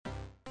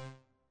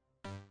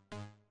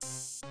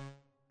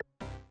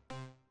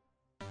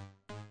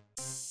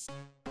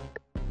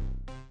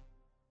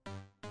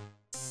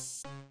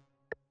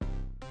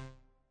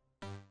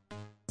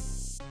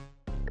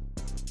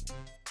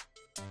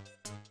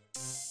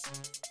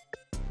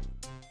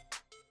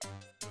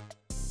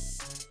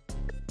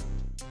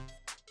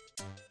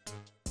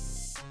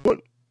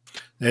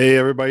Hey,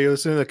 everybody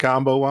listening to the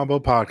Combo Wombo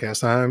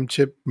podcast. I'm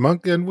Chip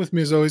Monk, and with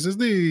me as always is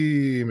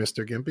the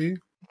Mr. Gimpy.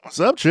 What's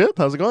up, Chip?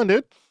 How's it going,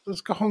 dude?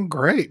 It's going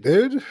great,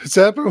 dude. What's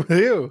happening with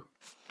you?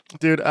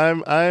 Dude,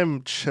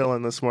 I'm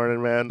chilling this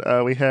morning, man.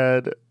 We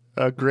had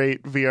a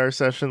great VR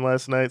session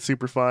last night,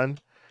 super fun.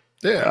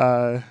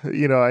 Yeah.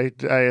 I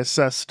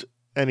assessed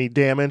any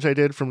damage I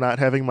did from not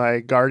having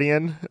my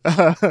Guardian.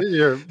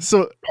 You're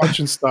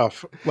punching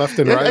stuff left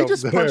and right. I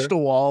just punched a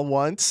wall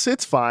once.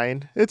 It's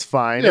fine. Yeah,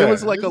 it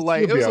was like a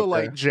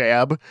light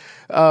jab.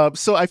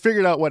 So I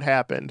figured out what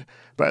happened,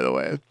 by the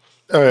way.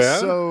 Oh yeah.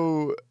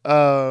 So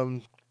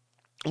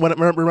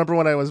remember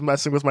when I was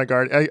messing with my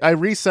Guardian, I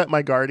reset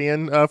my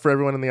Guardian for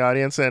everyone in the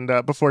audience,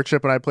 and before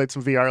Chip and I played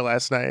some VR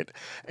last night,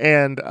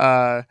 and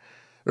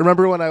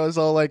remember when I was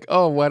all like,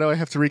 oh, why do I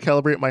have to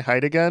recalibrate my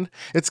height again?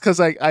 It's because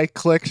I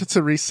clicked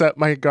to reset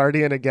my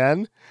Guardian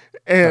again,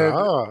 and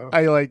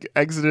I like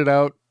exited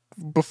out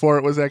before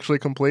it was actually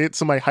complete.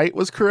 So my height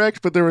was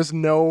correct, but there was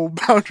no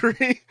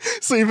boundary.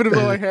 So even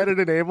though I had it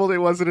enabled, it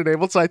wasn't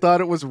enabled. So I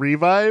thought it was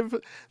Revive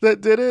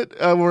that did it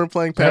when we were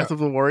playing Path of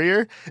the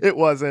Warrior. It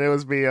wasn't. It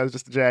was me. I was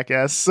just a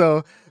jackass.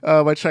 So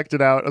I checked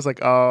it out. I was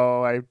like,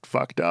 oh, I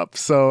fucked up.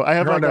 So I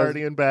have my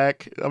Guardian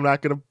back. I'm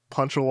not going to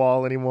punch a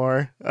wall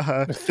anymore.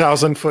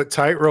 1,000-foot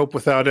tightrope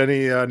without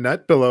any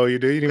net below you,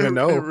 dude. You didn't even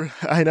know.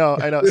 I know.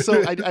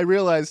 So I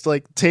realized,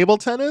 like, table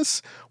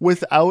tennis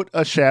without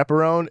a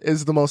chaperone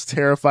is the most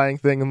terrifying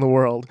thing in the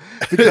world,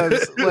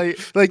 because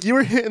like you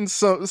were hitting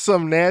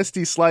some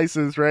nasty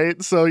slices,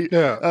 right? So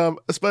yeah,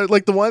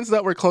 like the ones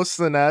that were close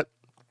to the net,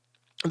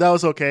 that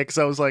was okay, because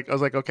I was like,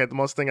 okay, the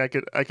most thing I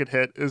could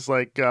hit is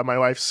like my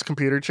wife's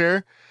computer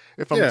chair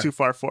if I'm too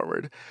far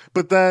forward.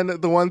 But then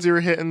the ones you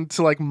were hitting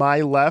to like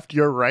my left,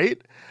 your right,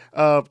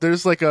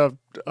 there's like a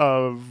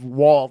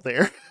wall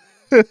there.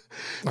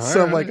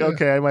 So I'm like,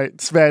 okay, I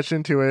might smash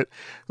into it.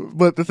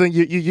 But the thing,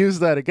 you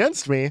used that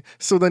against me,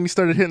 so then you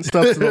started hitting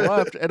stuff to the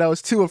left, and I was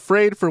too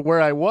afraid for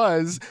where I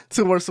was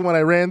so when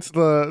I ran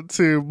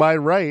to my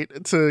right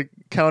to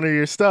counter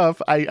your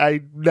stuff,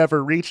 I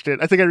never reached it.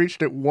 I think I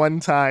reached it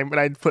one time, and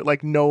I put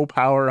like no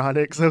power on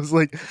it because I was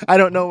like, I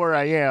don't know where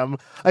I am.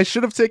 I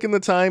should have taken the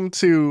time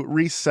to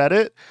reset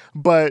it,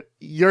 but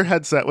your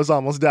headset was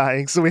almost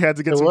dying, so we had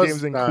to get some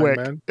games in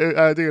quick.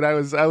 Dude, I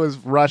was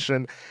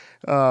rushing.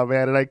 Oh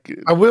man, and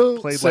I will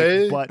played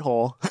say, like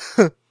butthole.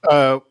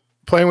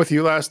 Playing with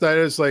you last night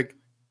is like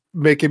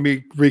making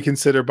me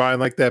reconsider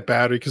buying like that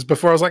battery, because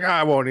before I was like,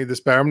 I won't need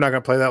this battery. I'm not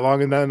gonna play that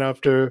long, and then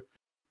after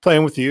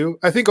playing with you,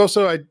 I think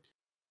also I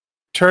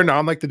turned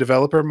on like the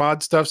developer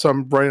mod stuff, so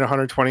I'm running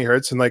 120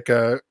 hertz and like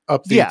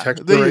up the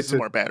texture they rate use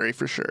more battery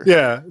for sure.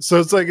 Yeah, so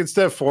it's like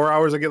instead of 4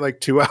 hours, I get like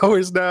 2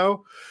 hours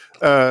now,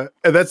 and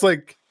that's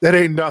like that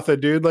ain't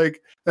nothing, dude.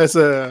 Like that's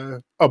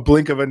a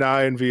blink of an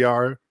eye in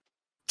VR.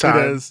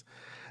 Time.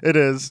 It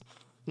is.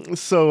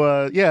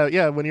 So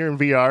when you're in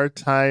VR,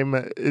 time,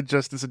 it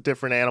just is a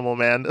different animal,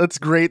 man. It's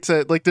great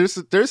to like.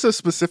 There's a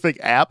specific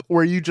app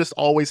where you just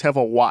always have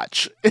a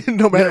watch,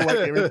 no matter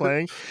what game you're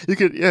playing. You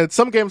could.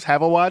 Some games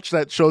have a watch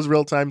that shows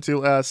real time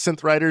too.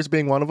 Synth Riders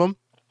being one of them.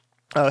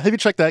 Have you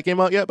checked that game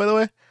out yet? By the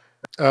way.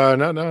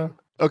 No.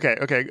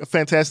 Okay. A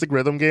fantastic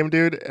rhythm game,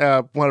 dude.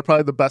 One of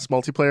probably the best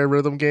multiplayer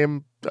rhythm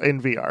game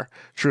in VR.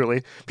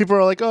 Truly, people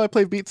are like, "Oh, I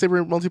play Beat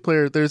Saber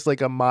multiplayer." There's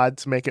like a mod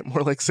to make it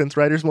more like Synth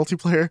Riders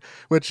multiplayer,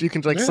 which you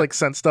can like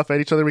send stuff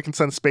at each other. We can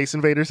send Space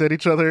Invaders at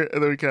each other,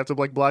 and then we can have to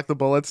like block the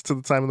bullets to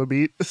the time of the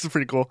beat. This is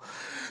pretty cool.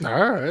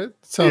 All right,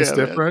 sounds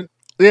different.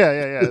 Man.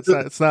 Yeah.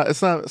 It's not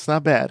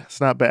bad. It's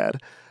not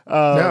bad.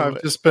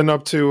 I've just been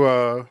up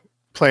to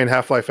playing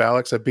Half-Life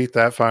Alyx. I beat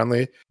that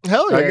finally.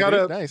 Hell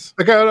yeah, nice.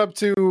 I got up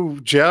to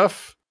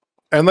Jeff,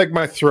 and like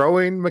my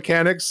throwing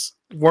mechanics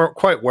weren't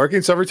quite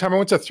working. So every time I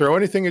went to throw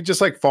anything, it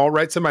just like fall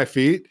right to my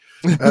feet.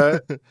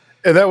 And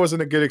that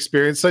wasn't a good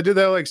experience. So I did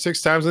that like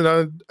 6 times, and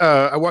then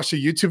I watched a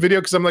YouTube video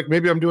because I'm like,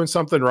 maybe I'm doing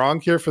something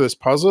wrong here for this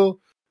puzzle.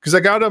 Because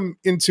I got him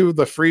into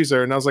the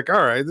freezer, and I was like,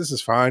 all right, this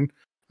is fine.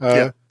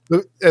 And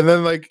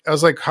then like I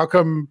was like, how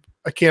come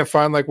I can't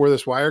find like where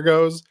this wire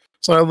goes?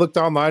 So I looked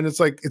online. It's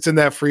like it's in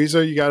that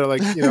freezer. You got to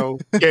like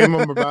game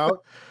them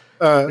about.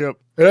 And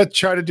I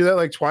tried to do that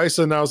like twice,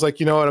 and I was like,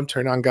 you know what? I'm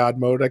turning on God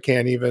mode. I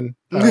can't even.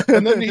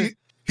 And then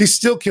he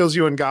still kills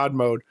you in God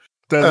mode.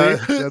 Does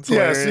he? That's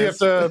hilarious.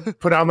 So you have to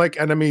put on like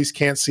enemies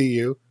can't see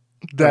you.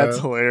 That's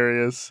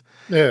hilarious.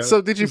 Yeah.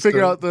 So did you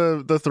figure out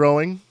the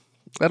throwing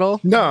at all?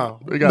 No,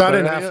 not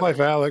in Half-Life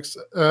Alyx.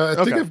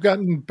 I think I've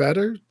gotten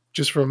better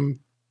just from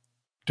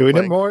doing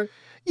it more.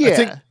 Yeah. I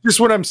think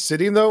just when I'm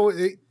sitting though.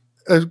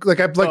 Like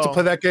I'd like to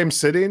play that game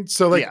sitting,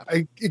 so like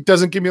it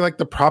doesn't give me like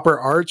the proper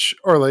arch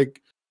or like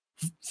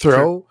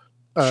throw.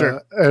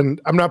 Sure.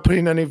 And I'm not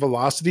putting any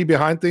velocity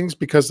behind things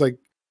because like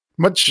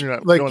much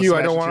like you,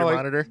 I don't want to like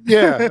monitor.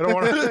 Yeah, I don't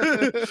want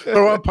to. I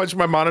don't want to punch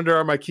my monitor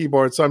on my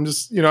keyboard, so I'm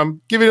just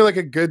I'm giving it like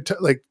a good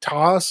like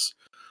toss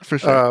for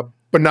sure,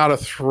 but not a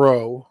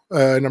throw.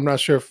 And I'm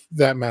not sure if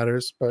that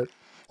matters, but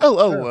A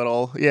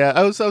little, yeah.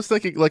 I was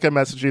thinking, like I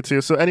messaged you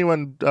too. So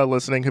anyone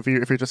listening, if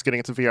you're just getting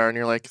into VR and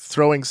you're like,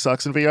 throwing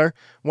sucks in VR.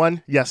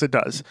 One, yes, it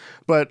does.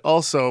 But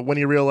also, when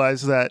you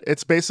realize that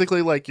it's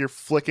basically like you're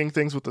flicking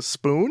things with a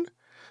spoon,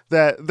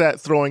 that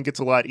throwing gets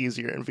a lot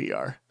easier in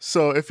VR.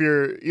 So if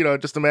you're,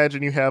 just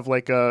imagine you have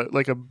like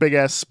a big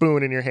ass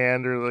spoon in your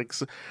hand,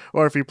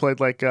 or if you played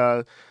like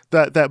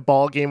that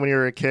ball game when you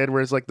were a kid,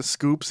 where it's like the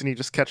scoops and you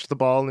just catch the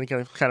ball and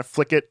you kind of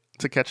flick it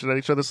to catch it at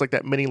each other. It's like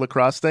that mini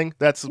lacrosse thing.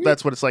 That's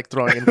what it's like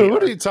throwing in VR.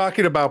 What are you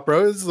talking about,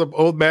 bro? This is some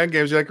old man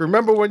games. You're like,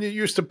 remember when you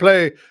used to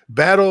play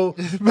battle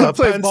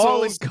play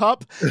ball and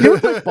cup? You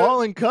would play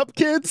ball and cup,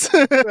 kids?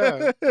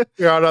 Yeah.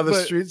 You're out on the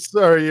streets,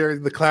 or you're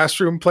in the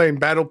classroom playing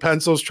battle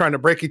pencils, trying to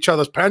break each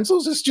other's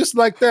pencils. It's just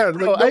like that.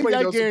 Bro, like,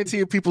 I guarantee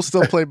you people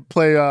still play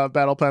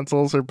battle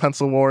pencils or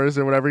pencil wars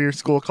or whatever your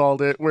school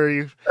called it, where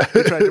you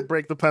tried to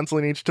break the pencil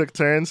and each took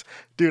turns.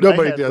 Dude,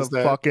 nobody I had does the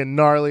that. Fucking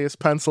gnarliest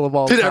pencil of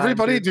all time. Did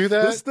everybody do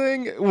that? This thing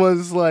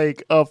was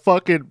like a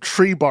fucking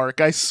tree bark,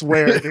 I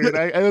swear, dude.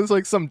 It was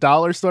like some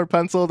dollar store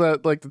pencil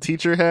that like the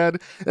teacher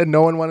had, and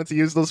no one wanted to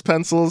use those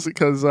pencils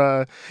because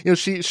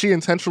she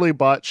intentionally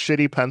bought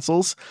shitty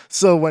pencils,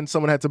 so when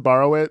someone had to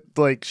borrow it,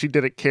 like she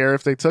didn't care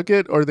if they took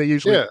it, or they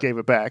usually gave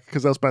it back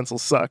because those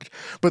pencils sucked.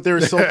 But they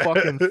were so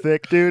fucking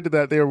thick, dude,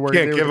 that they were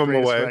Can't give the them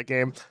away for that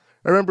game.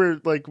 I remember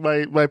like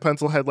my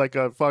pencil had like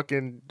a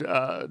fucking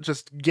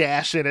just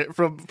gash in it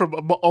from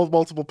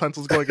multiple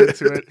pencils going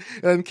into it,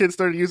 and kids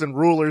started using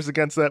rulers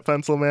against that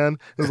pencil. Man,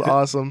 it was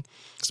awesome.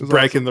 It's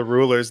breaking the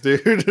rulers,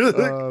 dude.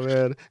 Oh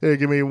man, hey,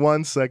 give me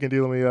 1 second,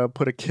 dude. Let me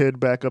put a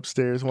kid back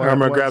upstairs. I'm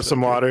gonna grab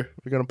some water.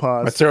 We're gonna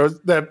pause.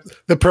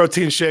 The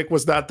protein shake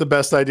was not the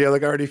best idea.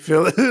 Like I already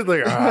feel it.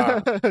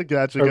 Like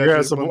gotcha.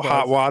 Grab some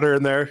hot water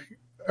in there.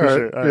 All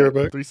right, all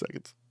right. 3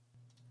 seconds.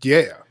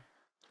 Yeah.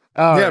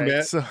 All yeah, right,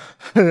 man. So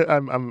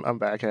I'm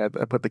back. I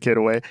put the kid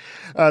away.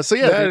 So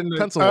yeah,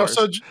 pencil wars.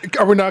 Also,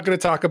 are we not going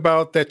to talk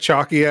about that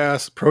chalky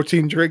ass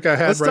protein drink I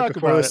had Let's talk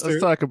about it.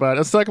 Let's talk about it.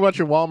 Let's talk about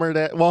your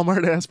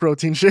Walmart ass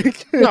protein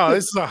shake. No,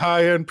 this is a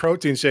high end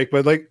protein shake,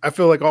 but like I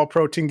feel like all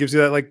protein gives you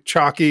that like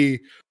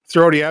chalky,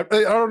 throaty. I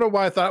don't know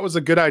why I thought it was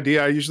a good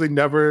idea. I usually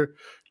never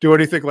do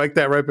anything like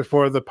that right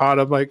before the pod.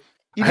 I'm like,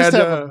 you just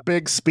have a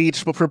big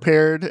speech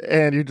prepared,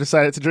 and you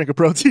decided to drink a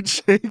protein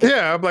shake.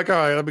 Yeah, I'm like, all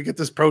right, let me get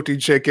this protein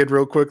shake in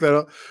real quick.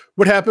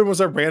 What happened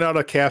was I ran out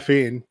of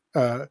caffeine,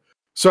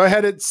 so I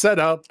had it set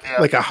up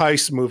like a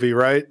heist movie,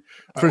 right?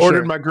 I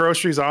ordered my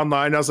groceries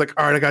online. I was like,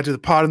 all right, I got to do the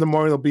pod in the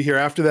morning. They'll be here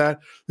after that.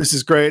 This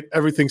is great.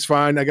 Everything's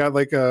fine. I got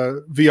like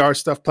VR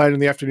stuff planned in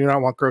the afternoon. I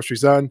want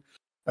groceries done.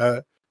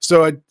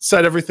 So I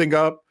set everything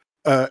up.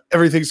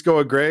 Everything's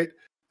going great.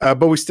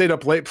 But we stayed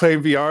up late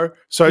playing VR.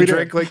 So I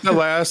drank like the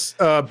last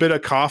bit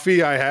of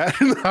coffee I had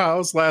in the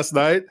house last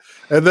night.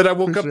 And then I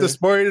woke up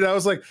this morning and I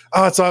was like,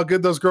 oh, it's all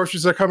good. Those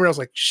groceries are coming. I was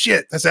like,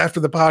 shit, that's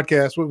after the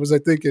podcast. What was I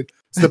thinking?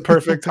 It's the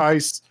perfect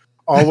heist.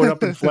 All went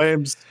up in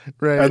flames.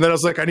 Right. And then I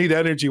was like, I need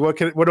energy. What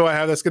do I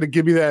have that's going to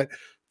give me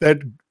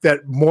that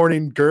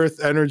morning girth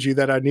energy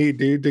that I need,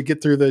 dude, to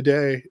get through the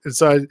day? And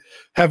so I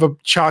have a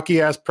chalky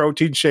ass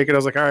protein shake. And I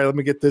was like, all right, let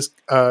me get this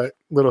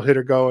little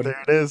hitter going. There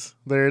it is.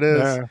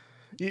 Yeah.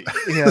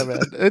 Yeah, man.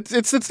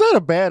 It's not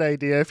a bad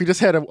idea. If you just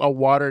had a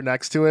water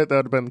next to it, that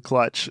would have been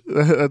clutch.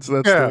 That's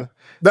I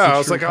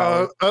was like,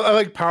 I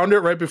like pound it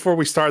right before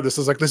we start this.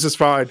 I was like, this is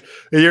fine.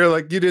 And you're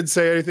like, you didn't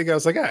say anything. I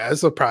was like,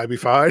 this will probably be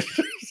fine.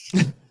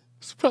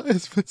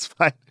 It's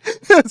fine.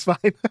 It's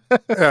fine.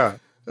 Yeah.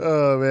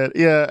 Oh man,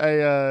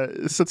 yeah.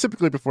 So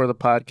typically before the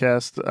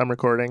podcast, I'm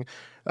recording.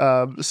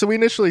 So we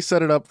initially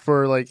set it up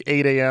for like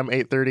 8 a.m.,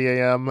 8:30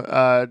 a.m.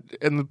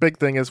 And the big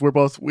thing is we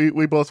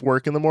both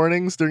work in the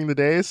mornings during the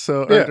day,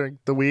 or during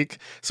the week.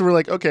 So we're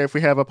like, okay, if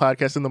we have a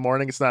podcast in the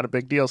morning, it's not a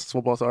big deal since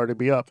we'll both already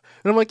be up.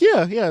 And I'm like,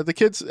 yeah. The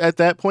kids at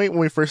that point when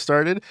we first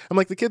started, I'm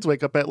like, the kids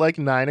wake up at like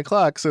 9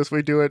 o'clock. So if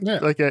we do it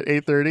like at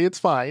 8:30, it's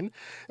fine.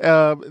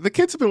 The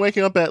kids have been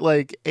waking up at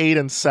like 8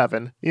 and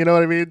 7. You know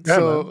what I mean?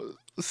 Yeah,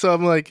 So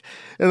I'm like,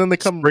 and then they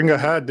come bring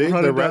ahead, dude.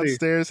 They're ready.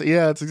 Downstairs.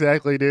 Yeah, it's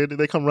exactly, dude.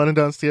 They come running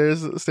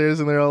downstairs, and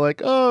they're all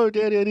like, "Oh,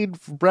 Daddy, I need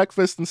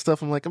breakfast and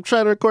stuff." I'm like, "I'm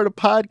trying to record a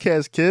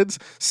podcast, kids.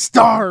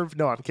 Starve."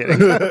 No, I'm kidding.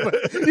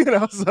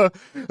 But, so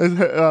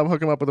hook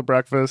them up with a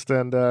breakfast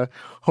and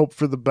hope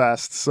for the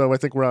best. So I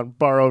think we're on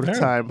borrowed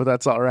time, but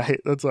that's all right.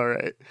 That's all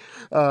right.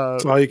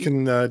 That's all you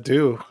can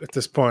do at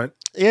this point.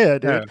 Yeah,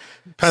 dude. Yeah.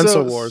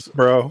 Pencil wars,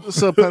 bro.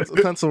 So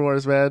pencil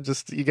wars, man.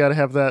 Just you got to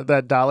have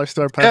that dollar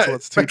store pencil.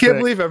 It's too I can't thick.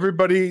 believe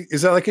everybody.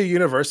 Is that like a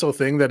universal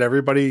thing that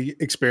everybody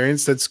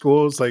experienced at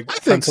schools? Like, I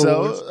think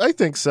so. I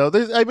think so.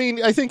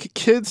 I think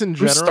kids in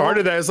general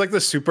started as like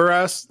the super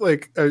ass.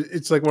 Like,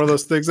 it's like one of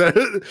those things that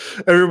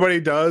everybody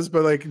does,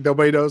 but like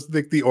nobody knows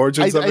the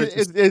origins of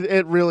it.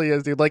 It really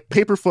is, dude. Like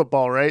paper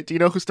football, right? Do you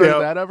know who started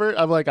that ever?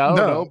 I'm like, I don't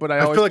know, but I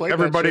always feel like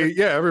everybody.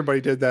 Yeah,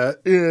 everybody did that.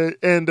 Yeah,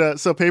 and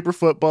so paper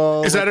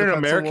football is that an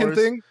American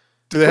thing?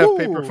 Do they have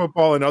paper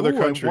football in other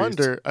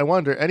countries? I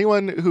wonder.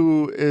 Anyone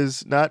who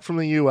is not from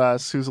the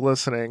U.S. who's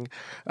listening,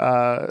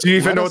 do you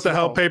even know what the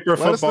hell paper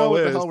football is? Let us know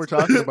what the hell we're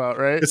talking about,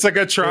 right? It's like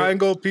a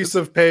triangle piece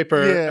of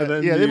paper. Yeah, and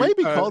then they might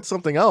be called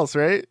something else,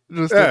 right?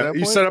 Just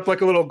you set up like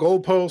a little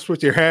goalpost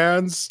with your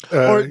hands.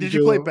 Or did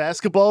you play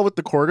basketball with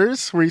the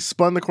quarters, where you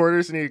spun the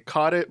quarters and you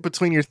caught it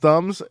between your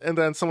thumbs, and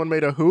then someone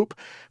made a hoop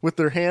with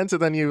their hands,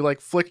 and then you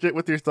like flicked it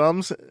with your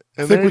thumbs?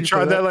 I think we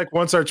tried that like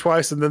once or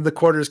twice, and then the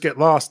quarters get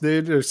lost,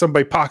 dude, or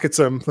somebody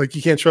pockets them. Like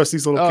you can't trust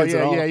these little kids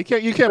at all. Yeah,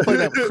 you can't play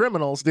that with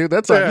criminals, dude.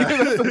 That's on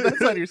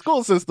that's on your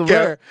school system.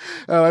 Yeah.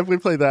 There. We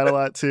played that a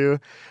lot too.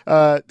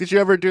 Did you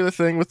ever do the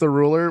thing with the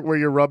ruler where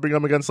you're rubbing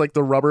them against like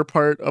the rubber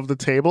part of the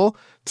table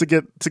to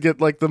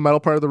get like the metal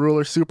part of the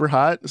ruler super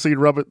hot? So you'd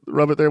rub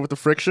it there with the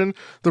friction.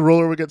 The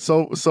ruler would get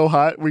so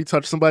hot where you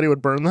touch somebody, it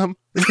would burn them.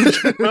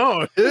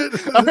 No,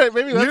 all right,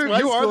 maybe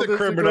that's you are the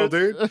criminal,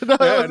 dude. No,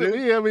 that wasn't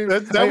me. I mean,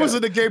 that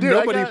wasn't a game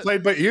nobody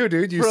played but you,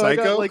 dude. You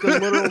psycho. I got like a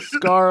little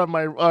scar on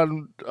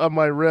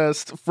my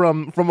wrist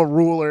from a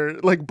ruler,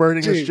 like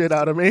burning the shit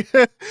out of me.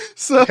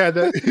 So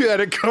you had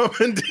it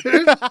coming,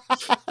 dude.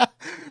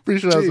 Pretty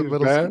sure that was a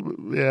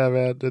middle. Yeah,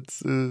 man,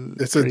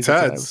 it's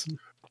intense.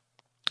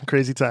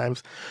 Crazy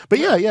times. But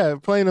yeah,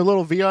 playing a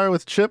little VR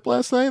with Chip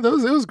last night. It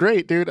was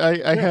great, dude.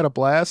 I had a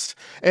blast,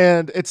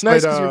 and it's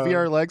nice because your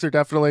VR legs are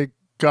definitely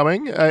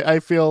coming. I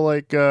feel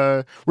like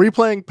were you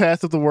playing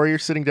Path of the Warrior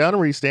sitting down, or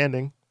were you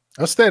standing?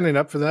 I was standing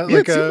up for that. Yeah,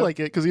 it seemed like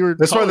it because you were.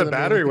 That's why the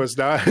battery was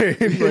dying.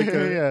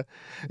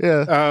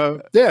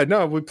 Yeah.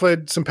 No, we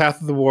played some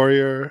Path of the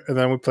Warrior, and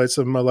then we played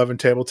some 11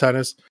 table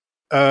tennis.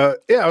 I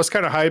was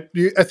kind of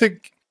hyped. I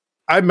think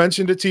I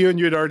mentioned it to you, and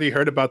you had already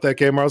heard about that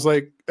game. Where I was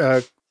like,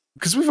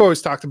 because we've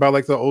always talked about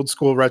like the old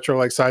school retro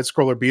like side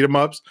scroller beat 'em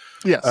ups.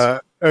 Yes.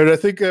 And I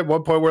think at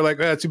one point we're like,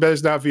 too bad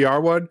it's not VR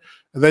one.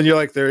 And then you're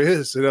like, there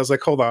is. And I was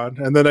like, hold on.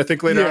 And then I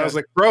think later on I was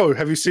like, bro,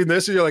 have you seen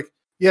this? And you're like,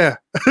 yeah.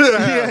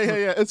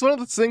 Yeah. It's one of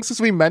the things since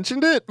we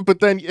mentioned it, but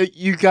then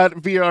you got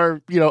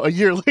VR, a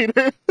year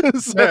later.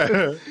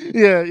 So,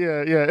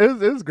 yeah.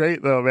 It was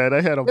great though, man.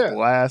 I had a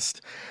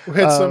blast. We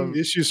had some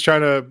issues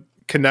trying to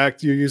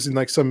connect. You're using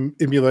like some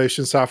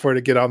emulation software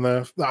to get on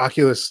the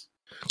Oculus,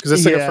 because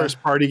it's like a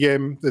first party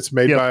game that's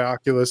made by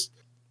Oculus.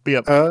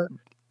 Yep.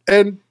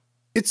 And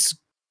it's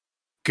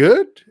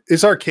good.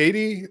 It's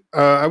arcadey.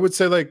 I would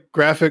say like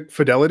graphic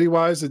fidelity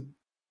wise,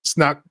 it's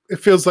not. It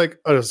feels like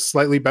a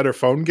slightly better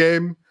phone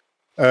game.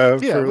 For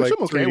which like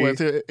I'm okay 3D.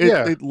 with.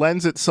 It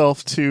lends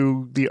itself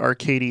to the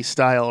arcadey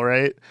style,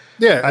 right?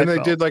 Yeah, and they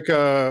did like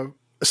a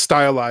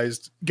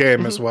stylized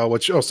game as well,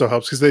 which also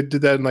helps because they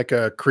did that in like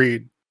a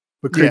Creed.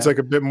 But Creed's like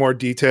a bit more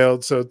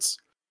detailed, so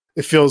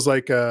it feels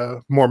like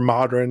a more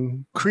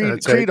modern.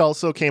 Creed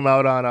also came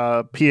out on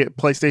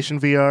PlayStation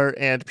VR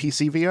and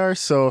PC VR,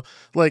 so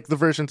like the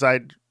versions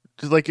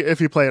like if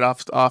you play it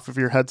off of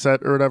your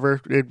headset or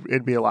whatever,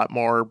 it'd be a lot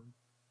more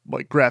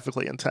like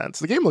graphically intense.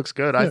 The game looks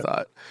good, I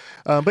thought.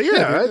 But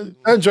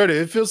I enjoyed it.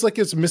 It feels like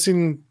it's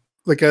missing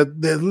like a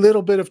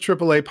little bit of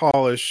AAA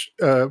polish.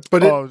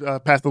 But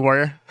Path of the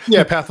Warrior.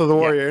 Yeah, Path of the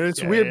Warrior, and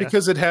it's weird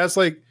because it has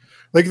like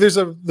there's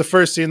the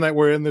first scene that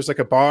we're in. There's like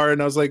a bar,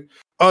 and I was like,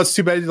 oh, it's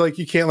too bad like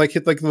you can't like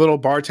hit like the little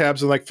bar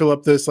tabs and like fill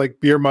up this like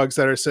beer mugs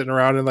that are sitting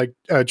around and like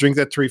drink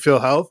that to refill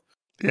health.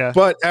 Yeah.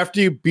 But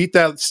after you beat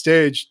that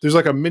stage, there's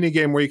like a mini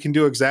game where you can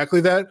do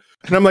exactly that.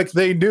 And I'm like,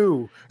 they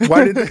knew.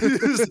 Why did they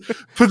just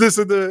put this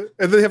in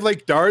and they have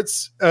like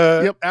darts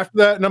after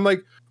that? And I'm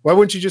like, why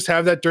wouldn't you just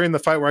have that during the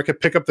fight where I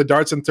could pick up the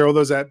darts and throw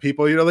those at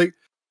people? Like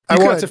I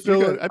want to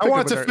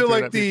feel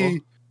like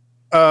the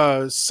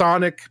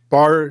Sonic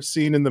bar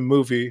scene in the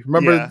movie.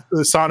 Remember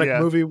the Sonic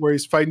movie where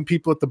he's fighting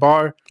people at the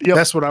bar? Yep.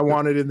 That's what I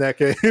wanted in that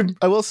game.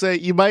 I will say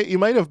you might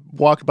have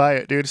walked by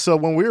it, dude. So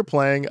when we were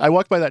playing, I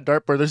walked by that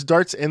dartboard. There's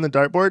darts in the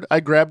dartboard. I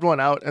grabbed one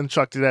out and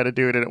chucked it at a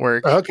dude, and it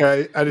worked.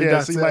 Okay, I did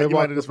not. So you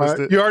might have just missed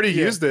it. You already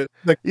used it.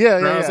 I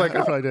was like,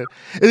 I probably did.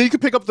 And then you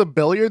could pick up the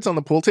billiards on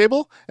the pool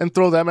table and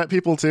throw them at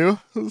people too.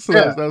 So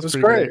that was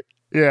pretty great.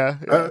 Yeah.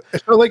 I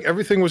felt like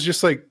everything was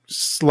just like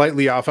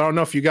slightly off. I don't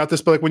know if you got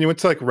this, but like when you went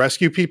to like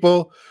rescue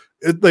people,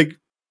 like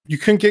you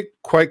couldn't get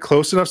quite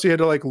close enough, so you had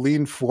to like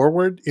lean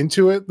forward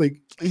into it.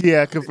 Like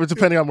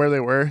depending on where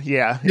they were.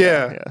 Yeah.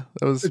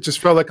 It just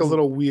felt like a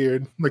little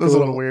weird. Like a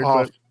little weird.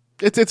 Off.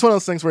 But it's one of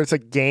those things where it's a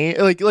game.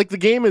 Like the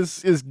game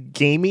is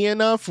gamey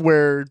enough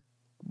where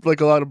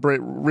like a lot of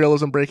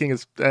realism breaking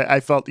is. I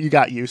felt you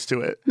got used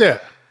to it. Yeah.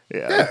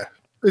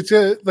 It's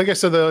like I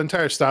said, the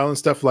entire style and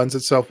stuff lends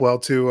itself well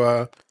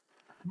to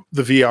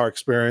the VR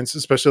experience,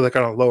 especially like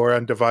on a lower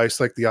end device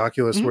like the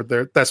Oculus,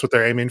 where that's what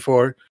they're aiming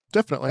for.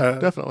 Definitely.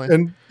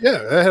 And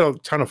I had a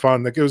ton of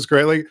fun. Like it was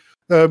great.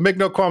 Like make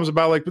no qualms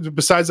about like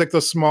besides like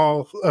the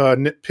small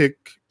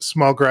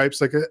small gripes.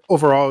 Like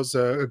overall, it was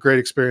a great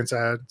experience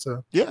I had.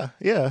 So yeah.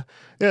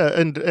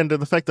 And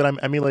the fact that I'm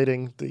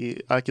emulating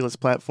the Oculus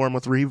platform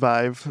with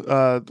Revive,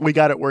 we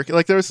got it working.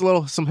 Like there was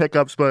some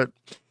hiccups, but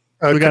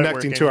we got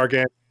connecting to our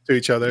game to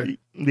each other.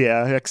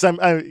 Yeah, because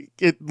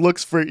it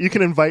looks for, you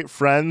can invite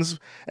friends,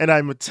 and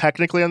I'm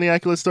technically on the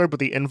Oculus Store, but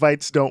the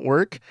invites don't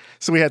work.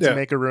 So we had to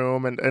make a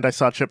room, and I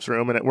saw Chip's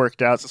room, and it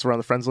worked out since we're on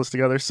the friends list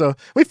together. So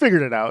we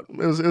figured it out.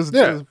 It was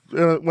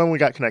when we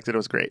got connected, it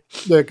was great.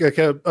 Like,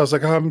 I was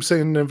like, oh, I'm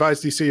sending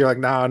invites, DC. You're like,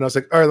 nah. And I was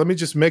like, all right, let me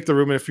just make the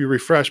room, and if you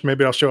refresh,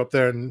 maybe I'll show up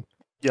there. And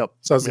so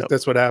I was like,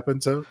 that's what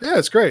happened. So yeah,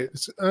 it's great.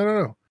 I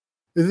don't know.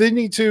 They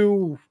need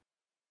to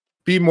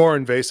be more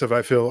invasive,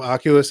 I feel,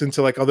 Oculus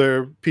into like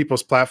other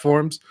people's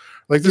platforms.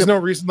 Like there's no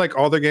reason like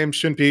all their games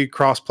shouldn't be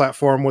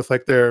cross-platform with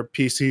like their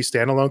PC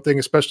standalone thing,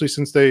 especially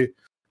since they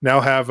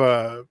now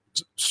have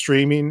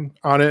streaming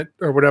on it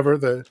or whatever,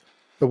 the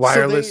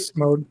wireless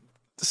mode.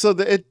 So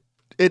it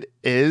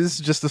is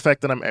just the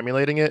fact that I'm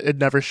emulating it. It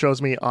never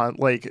shows me on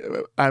like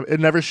it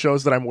never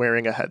shows that I'm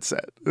wearing a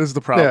headset. Is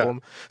the problem.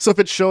 Yeah. So if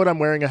it showed I'm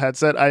wearing a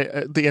headset,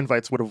 the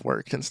invites would have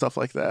worked and stuff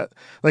like that.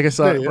 Like I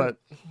saw it, but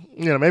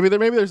you know, maybe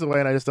there's a way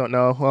and I just don't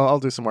know. Well, I'll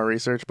do some more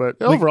research, but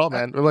overall,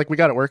 man, like we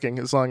got it working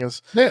as long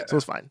as so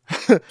it's fine.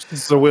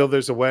 It's the will,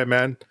 there's a way,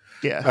 man.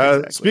 Yeah.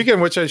 Exactly. Speaking of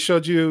which, I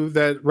showed you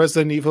that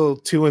Resident Evil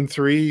 2 and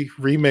 3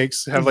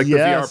 remakes have like the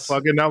VR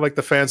plugin now. Like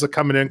the fans are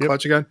coming in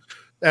clutch again.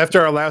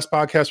 After our last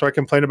podcast where I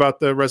complained about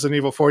the Resident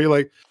Evil 4, you're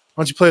like,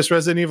 why don't you play this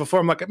Resident Evil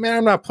 4? I'm like, man,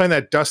 I'm not playing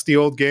that dusty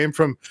old game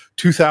from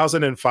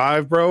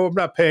 2005, bro. I'm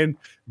not paying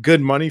good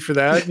money for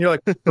that. And you're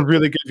like, a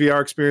really good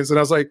VR experience. And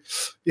I was like,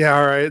 yeah,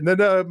 all right. And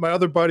then my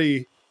other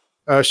buddy,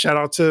 shout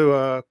out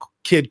to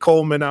Kid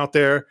Coleman out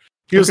there.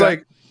 He was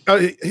like,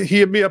 he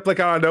hit me up like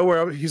out of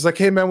nowhere. He's like,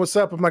 hey, man, what's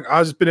up? I'm like,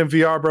 I've just been in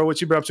VR, bro.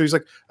 What you been up to? He's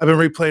like, I've been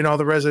replaying all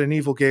the Resident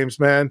Evil games,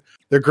 man.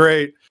 They're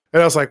great.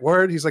 And I was like,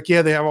 word? He's like,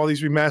 yeah, they have all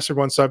these remastered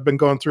ones. So I've been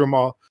going through them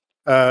all.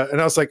 And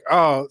I was like,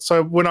 oh. So I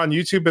went on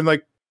YouTube and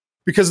like,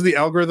 because of the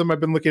algorithm, I've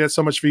been looking at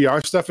so much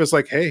VR stuff. It's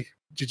like, hey,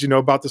 did you know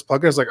about this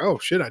plugin? I was like, oh,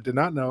 shit, I did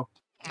not know.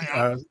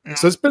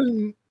 So it's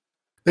been,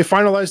 they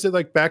finalized it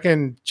like back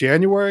in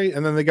January.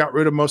 And then they got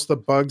rid of most of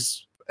the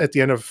bugs at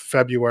the end of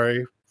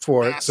February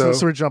for it. So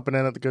we're jumping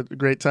in at the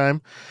great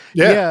time.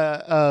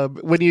 Yeah.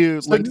 When you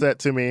linked that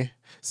to me.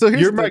 So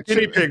you're my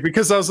guinea pig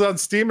because I was on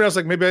Steam and I was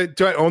like, maybe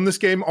do I own this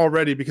game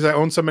already? Because I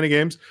own so many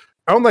games.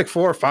 I own like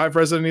 4 or 5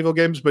 Resident Evil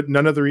games, but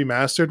none of the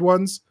remastered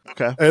ones.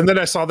 Okay. And then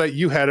I saw that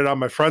you had it on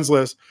my friends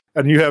list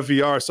and you have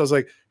VR. So I was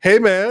like, hey,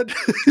 man,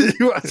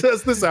 you want to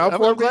test this out for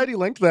me? I'm glad you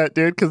linked that,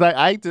 dude, because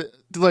I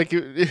like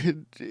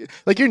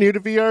you're new to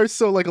VR,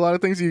 so like a lot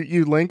of things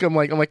you link, I'm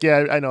like,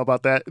 yeah, I know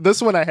about that.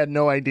 This one I had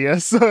no idea,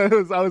 so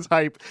I was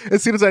hyped.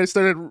 As soon as I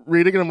started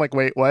reading it, I'm like,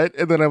 wait, what?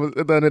 And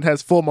then it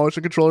has full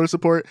motion controller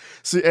support,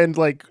 so and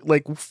like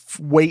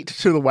weight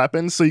to the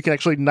weapons, so you can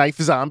actually knife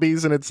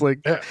zombies, and it's like,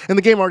 and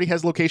the game already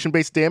has location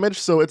based damage,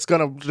 so it's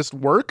gonna just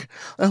work.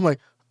 And I'm like,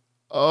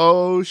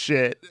 oh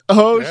shit!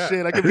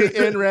 I could be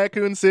in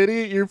Raccoon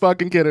City. You're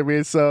fucking kidding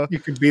me. So you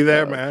could be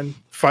there, man,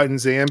 fighting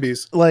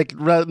zombies. Like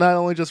not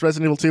only just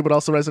Resident Evil 2, but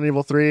also Resident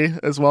Evil 3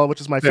 as well,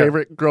 which is my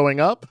favorite growing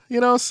up.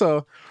 You know,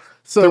 so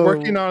they're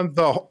working on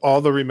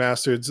all the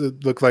remasters.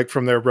 It look like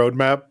from their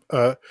roadmap.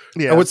 I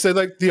would say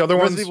like the other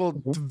Resident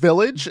Evil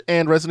Village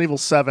and Resident Evil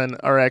 7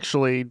 are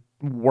actually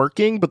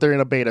working, but they're in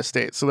a beta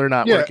state, so they're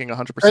not working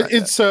 100%.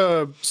 It's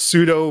a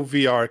pseudo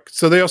VR.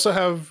 So they also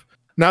have.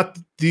 Not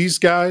these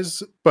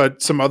guys,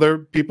 but some other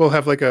people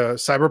have like a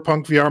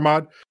Cyberpunk VR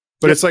mod,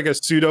 but it's like a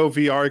pseudo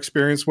VR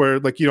experience where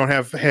like you don't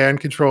have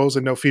hand controls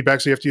and no feedback,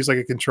 so you have to use like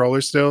a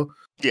controller still.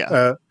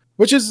 Yeah,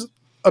 which is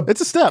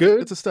it's a step.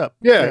 Good. It's a step.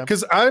 Yeah,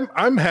 because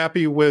I'm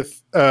happy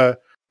with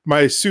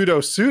my pseudo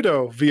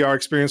VR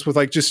experience with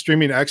like just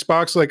streaming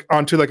Xbox like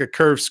onto like a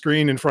curved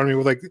screen in front of me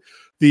with like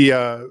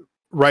the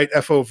right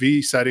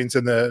FOV settings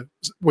and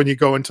when you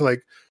go into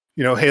like.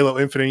 You know, Halo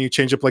Infinite, you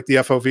change up like the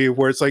FOV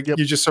where it's like you're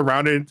just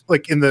surrounded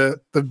like in the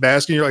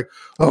mask and you're like,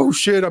 oh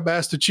shit, I'm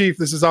Master Chief.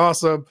 This is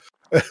awesome.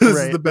 This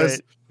is the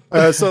best.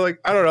 So like,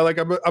 I don't know, like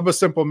I'm a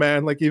simple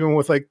man. Like even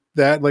with like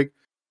that, like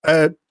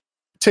it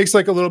takes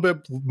like a little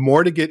bit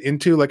more to get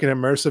into like an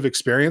immersive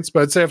experience.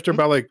 But I'd say after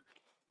about like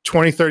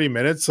 20, 30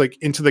 minutes, like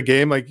into the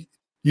game, like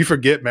you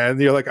forget, man.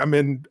 You're like, I'm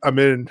in.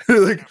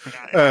 Like,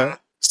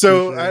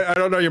 so I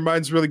don't know. Your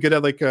mind's really good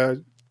at like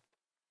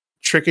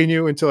tricking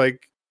you into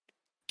like,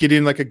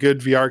 getting like a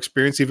good VR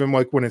experience, even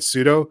like when it's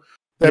pseudo.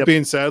 That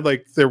being said,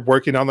 like they're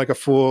working on like a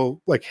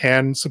full like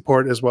hand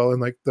support as well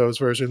in like those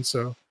versions.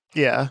 So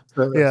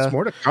there's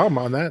more to come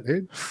on that,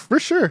 dude.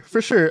 For sure.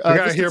 I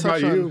gotta hear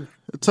about you.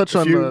 Touch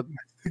on the.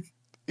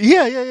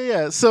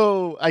 Yeah.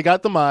 So I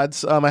got the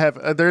mods. I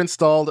have they're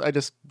installed. I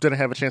just didn't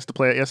have a chance to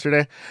play it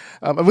yesterday,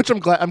 which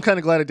I'm kind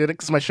of glad I didn't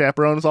because my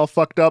chaperone is all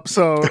fucked up.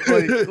 So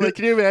like,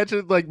 can you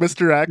imagine like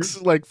Mr.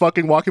 X like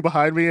fucking walking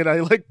behind me and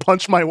I like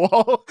punch my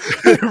wall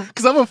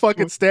because I'm gonna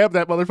fucking stab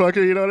that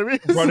motherfucker. You know what I mean?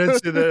 Run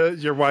into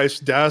your wife's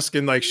desk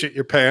and like shit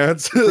your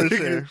pants.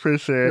 For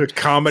sure. A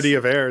comedy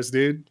of errors,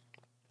 dude.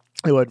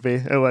 It would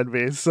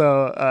be.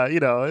 So you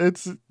know,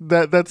 it's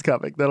that's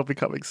coming. That'll be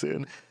coming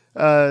soon.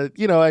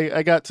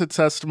 I got to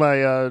test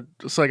my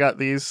so I got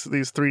these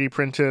 3D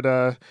printed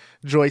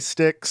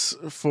joysticks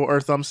or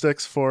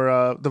thumbsticks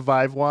for the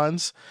Vive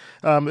wands.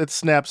 It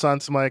snaps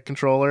onto my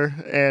controller,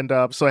 and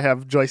so I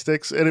have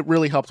joysticks, and it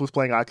really helps with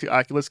playing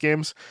Oculus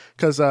games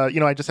because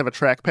I just have a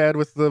trackpad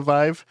with the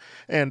Vive,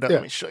 and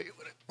let me show you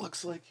what it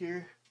looks like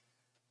here.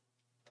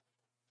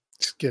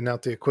 Just getting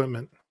out the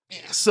equipment.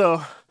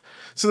 So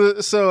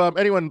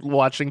anyone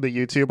watching the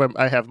YouTube,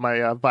 I have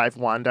my Vive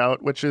wand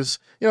out, which is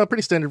a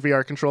pretty standard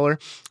VR controller.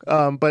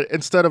 But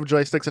instead of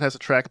joysticks, it has a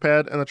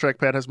trackpad, and the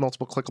trackpad has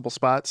multiple clickable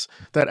spots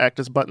that act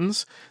as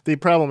buttons. The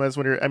problem is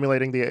when you're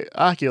emulating the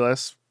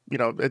Oculus,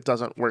 it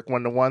doesn't work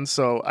 1-to-1.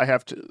 So I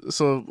have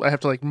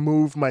to like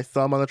move my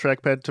thumb on the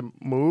trackpad to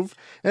move,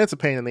 and it's a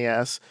pain in the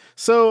ass.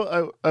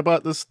 So I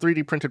bought this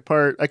 3D printed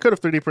part. I could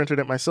have 3D printed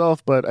it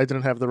myself, but I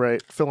didn't have the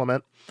right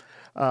filament.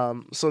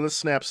 So this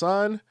snaps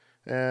on,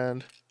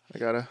 and I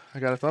got a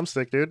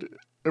thumbstick, dude.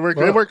 It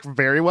worked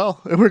very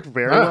well. It worked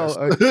very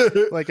well.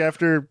 Like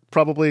after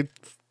probably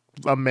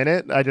a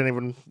minute, I didn't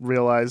even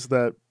realize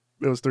that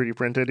it was 3D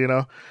printed.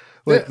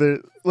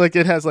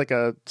 It has like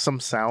some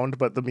sound,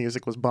 but the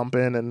music was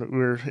bumping, and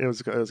it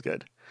was good. It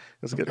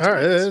was a good. All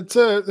right,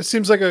 it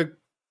seems like a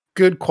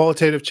good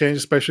qualitative change,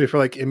 especially for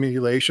like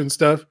emulation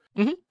stuff.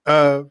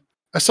 Mm-hmm.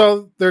 I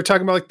saw they're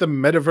talking about like the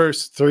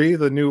Metaverse 3,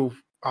 the new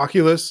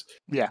Oculus.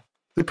 Yeah,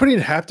 they're putting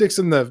haptics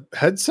in the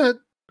headset.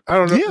 I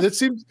don't know. Yeah.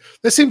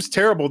 That seems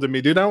terrible to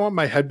me, dude. I don't want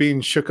my head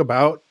being shook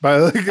about by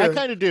like. I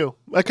kind of do.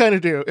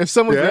 If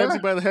someone grabs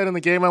you by the head in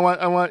the game, I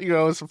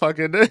want some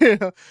fucking.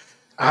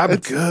 I'm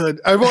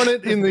good. I want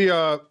it in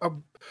the.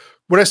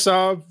 What I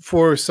saw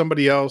for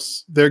somebody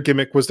else, their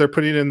gimmick was they're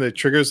putting in the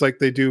triggers like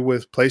they do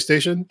with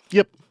PlayStation.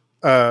 Yep.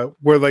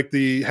 Where like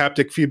the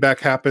haptic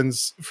feedback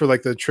happens for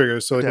like the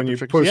triggers. So like when you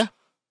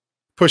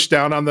push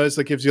down on those,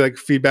 that gives you like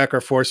feedback or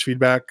force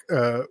feedback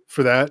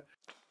for that.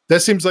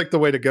 That seems like the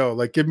way to go.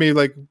 Like, give me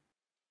like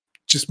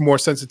just more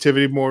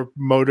sensitivity, more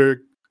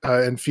motor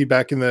and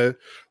feedback in the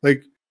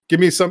like. Give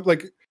me some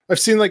like I've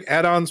seen like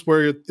add-ons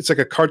where it's like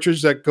a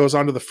cartridge that goes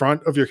onto the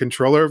front of your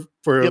controller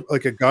for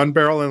like a gun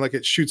barrel, and like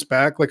it shoots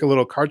back like a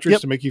little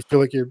cartridge to make you feel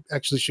like you're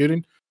actually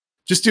shooting.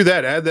 Just do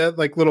that. Add that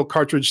like little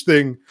cartridge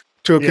thing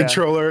to a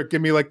controller.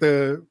 Give me like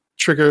the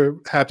trigger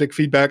haptic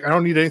feedback. I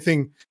don't need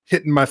anything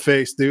hitting my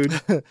face, dude.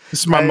 This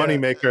is my money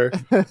maker.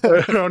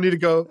 I don't need to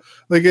go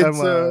like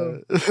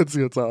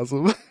it's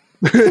awesome.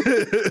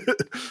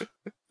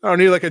 I don't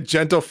need like a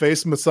gentle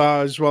face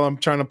massage while I'm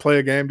trying to play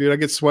a game, dude. I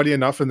get sweaty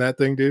enough in that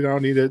thing, dude. I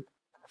don't need it.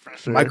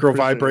 Micro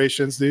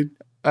vibrations, dude.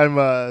 I'm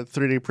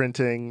 3D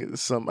printing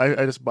some.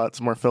 I just bought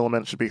some more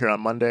filament. Should be here on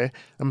Monday.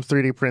 I'm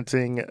 3D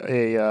printing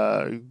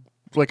a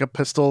like a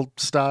pistol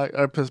stock,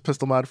 a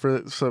pistol mod for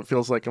it, so it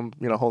feels like I'm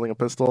holding a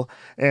pistol,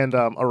 and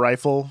a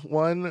rifle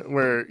one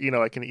where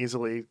I can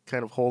easily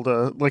kind of hold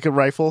a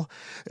rifle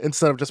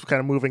instead of just kind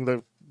of moving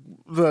the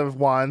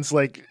wands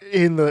like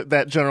in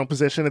that general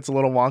position. It's a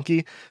little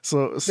wonky,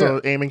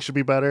 so aiming should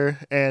be better.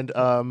 And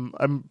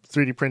I'm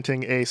 3D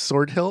printing a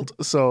sword hilt,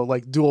 so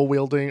like dual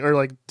wielding or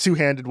like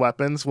two-handed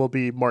weapons will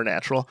be more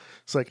natural,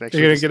 so I can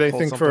actually. You're gonna get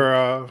anything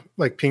for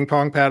like ping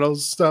pong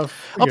paddles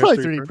stuff? I'll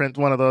probably 3D print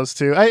one of those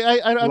too.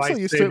 I'm so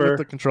used to it with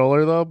the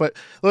controller though, but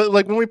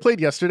like when we played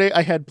yesterday,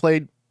 I had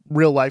played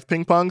real life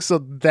ping pong, so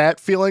that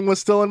feeling was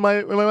still in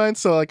my mind.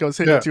 So like I was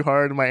hitting it too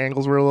hard and my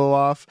angles were a little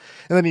off,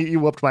 and then you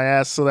whooped my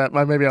ass, so that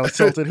maybe I was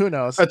tilted. Who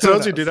knows? I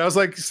told you, dude. I was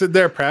like sitting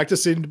there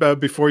practicing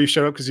before you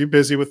showed up because you're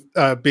busy with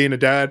being a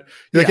dad.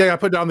 You're like, I gotta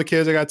put down the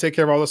kids. I gotta take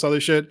care of all this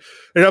other shit.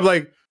 And I'm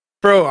like,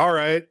 bro, all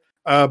right,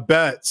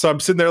 bet. So I'm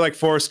sitting there like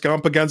Forrest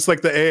Gump against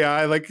like the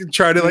AI, like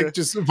trying to like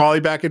just volley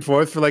back and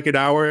forth for like an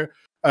hour.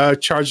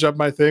 Charged up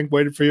my thing,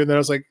 waited for you, and then I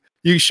was like,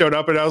 you showed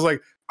up, and I was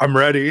like, I'm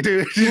ready,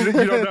 dude. You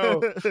don't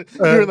know.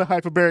 You're in the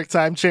hyperbaric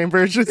time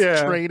chamber, just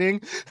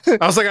training.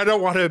 I was like, I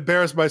don't want to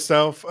embarrass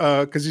myself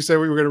because you said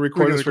we were going to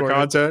record this for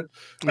content.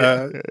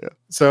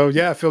 So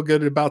I feel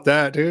good about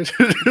that, dude.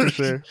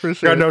 For sure.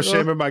 Got no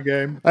shame in my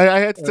game. I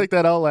had to take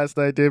that out last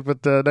night, dude.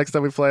 But next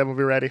time we play, I'm gonna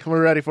be ready.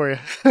 We're ready for you.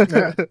 All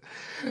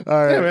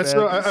right, man.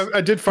 So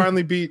I did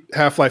finally beat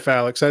Half-Life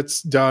Alyx.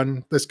 That's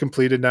done. That's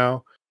completed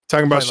now.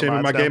 Talking about shame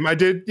in my game. I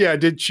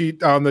did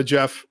cheat on the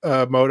Jeff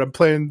mode. I'm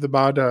playing the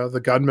mod,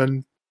 the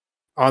Gunman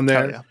on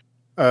there.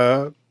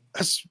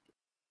 It's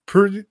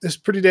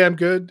pretty damn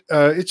good.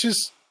 It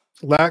just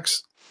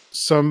lacks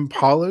some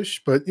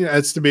polish, but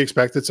it's to be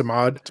expected. It's a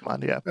mod. It's a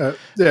mod,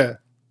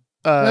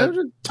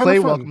 play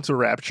Welcome to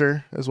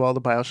Rapture as well,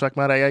 the BioShock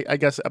mod. I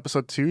guess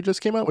episode 2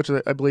 just came out, which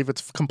I believe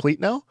it's complete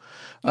now.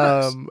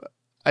 Nice.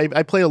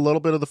 I play a little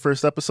bit of the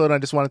first episode. And I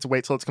just wanted to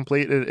wait till it's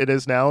complete. It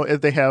is now.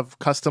 They have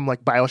custom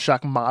like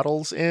BioShock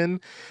models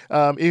in.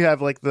 You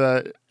have like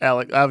the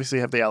Alex. Obviously,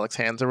 you have the Alex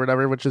hands or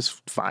whatever, which is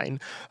fine.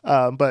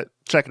 But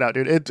check it out,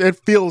 dude.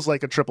 It feels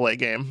like a AAA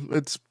game.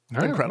 It's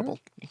incredible.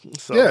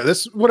 So. Yeah,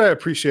 that's what I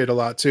appreciate a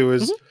lot too.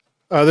 Is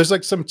there's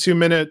like some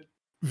 2-minute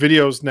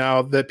videos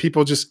now that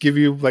people just give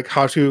you like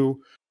how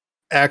to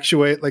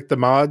actuate like the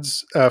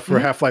mods for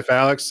Half-Life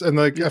Alyx, and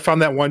like I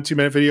found that 1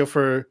 2-minute video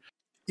for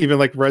even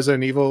like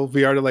Resident Evil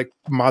VR to like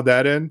mod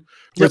that in.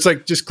 Where it's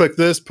like, just click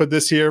this, put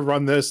this here,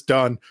 run this,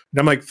 done. And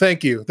I'm like,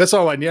 thank you. That's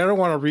all I need. I don't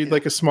want to read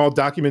like a small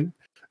document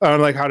on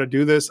like how to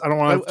do this. I don't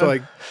want to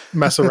like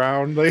mess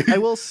around. Like, I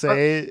will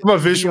say, I'm a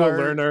visual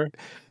learner.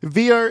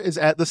 VR is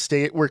at the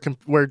state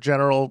where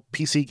general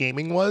PC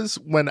gaming was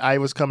when I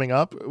was coming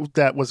up.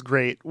 That was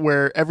great.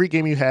 Where every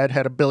game you had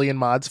a billion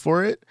mods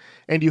for it,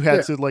 and you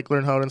had to like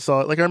learn how to install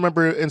it. Like I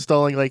remember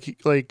installing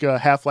like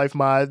Half-Life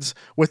mods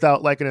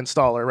without like an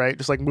installer, right?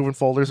 Just like moving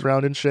folders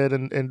around and shit,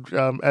 and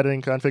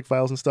editing config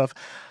files and stuff.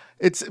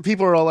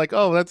 People are all like,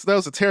 oh, that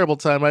was a terrible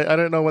time. I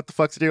don't know what the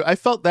fuck to do. I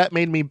felt that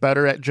made me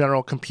better at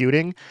general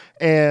computing,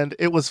 and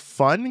it was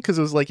fun because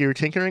it was like you were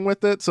tinkering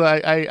with it. So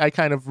I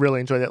kind of really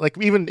enjoyed it. Like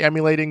even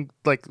emulating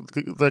like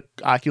the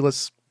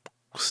Oculus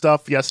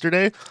stuff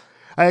yesterday,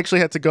 I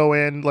actually had to go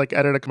in, like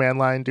edit a command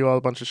line, do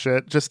a bunch of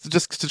shit just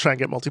to try and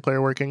get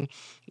multiplayer working.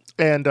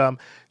 And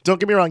don't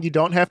get me wrong, you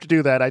don't have to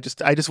do that. I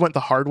just went the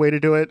hard way to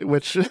do it,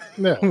 which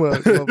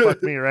will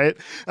fuck me, right?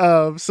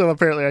 So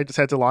apparently I just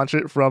had to launch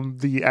it from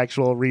the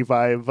actual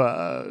Revive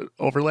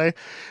overlay.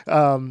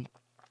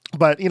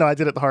 But I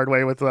did it the hard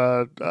way with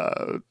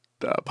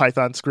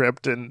Python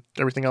script and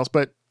everything else.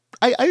 But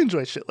I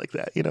enjoy shit like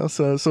that,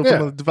 So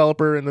from a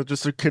developer and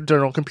just a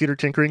general computer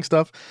tinkering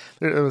stuff,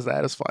 it was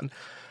fun.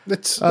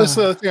 That's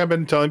the thing I've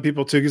been telling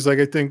people too, because like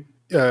I think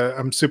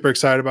I'm super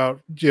excited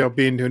about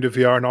being new to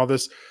VR and all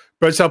this.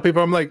 But I tell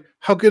people, I'm like,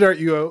 how good are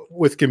you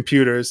with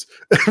computers?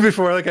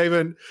 Before like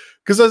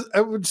because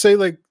I would say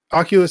like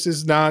Oculus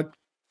is not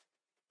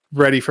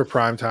ready for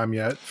prime time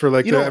yet for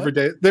like the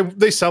everyday.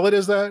 They sell it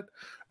as that.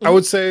 Mm-hmm. I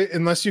would say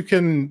unless you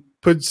can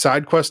put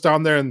side quests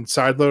on there and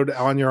sideload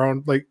on your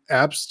own like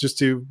apps just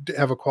to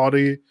have a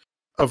quality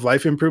of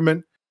life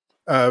improvement,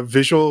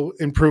 visual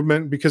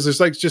improvement, because there's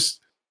like just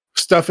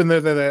stuff in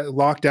there that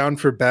lock down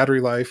for battery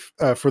life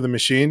for the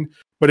machine,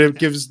 but it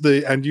gives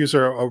the end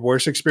user a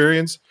worse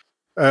experience.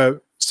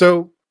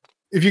 So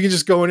if you can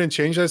just go in and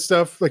change that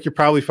stuff, like you're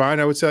probably fine.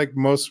 I would say like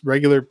most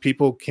regular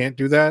people can't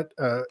do that.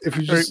 If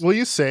you just will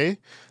you say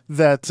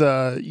that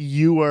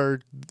you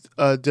are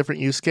a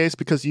different use case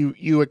because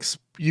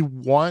you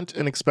want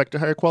and expect a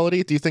higher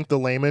quality? Do you think the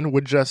layman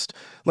would just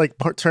like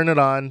turn it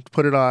on,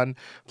 put it on,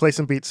 play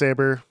some Beat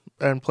Saber,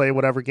 and play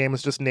whatever game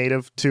is just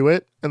native to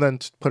it, and then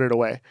put it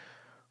away?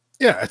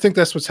 Yeah, I think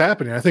that's what's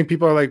happening. I think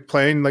people are like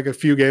playing like a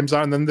few games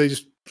on, and then they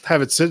just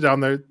have it sit on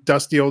their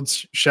dusty old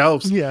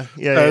shelves. Yeah.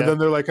 Then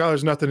they're like, oh,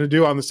 there's nothing to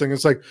do on this thing.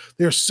 It's like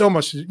there's so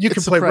much. You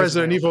can play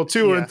Resident Evil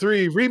 2 and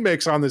 3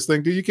 remakes on this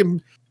thing, dude. You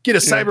can get a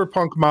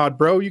Cyberpunk mod,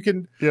 bro. You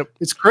can. Yep.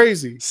 It's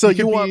crazy. So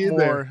you want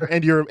more,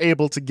 and you're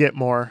able to get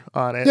more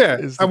on it.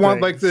 Yeah, I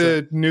want like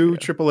the new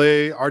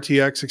AAA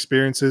RTX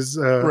experiences,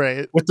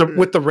 right?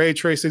 With the ray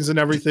tracings and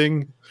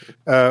everything,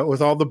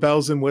 with all the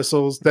bells and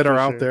whistles that are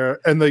out there,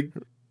 and like.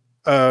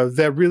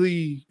 That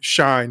really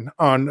shine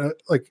on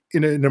like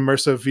in an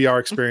immersive VR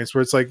experience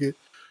where it's like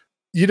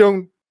you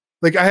don't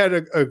like I had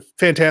a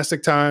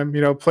fantastic time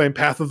playing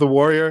Path of the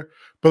Warrior,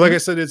 but like I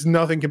said, it's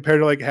nothing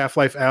compared to like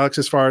Half-Life Alyx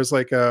as far as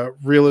like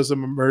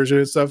realism, immersion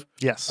and stuff.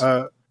 Yes.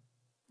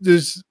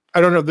 There's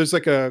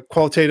like a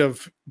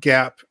qualitative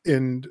gap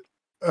in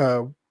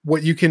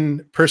what you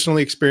can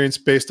personally experience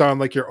based on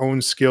like your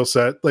own skill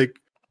set. Like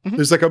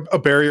there's like a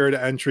barrier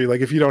to entry, like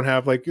if you don't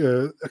have like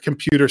a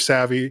computer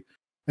savvy,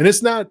 and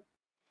it's not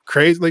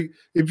crazy. Like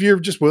if you're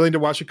just willing to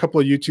watch a couple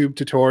of YouTube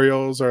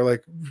tutorials or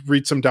like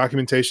read some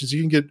documentations,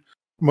 you can get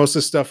most of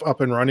the stuff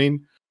up and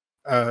running.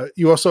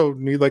 You also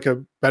need like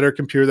a better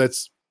computer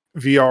that's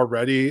VR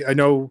ready. I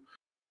know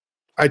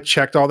I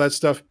checked all that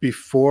stuff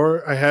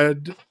before I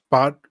had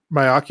bought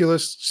my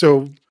Oculus.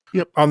 So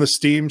on the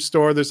Steam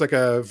store, there's like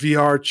a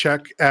VR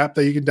check app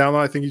that you can download.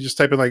 I think you just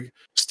type in like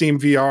Steam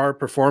VR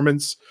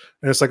performance,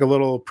 and it's like a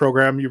little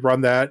program. You run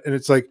that, and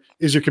it's like,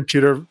 is your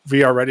computer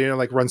VR ready? And it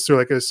like runs through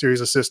like a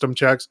series of system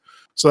checks.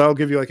 So that'll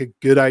give you like a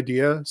good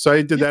idea. So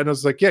I did that, and I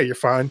was like, yeah, you're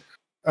fine.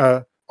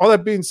 All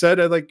that being said,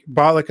 I like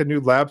bought like a new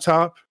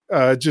laptop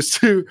just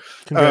to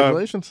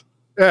congratulations.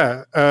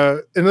 And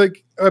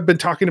like I've been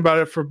talking about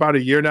it for about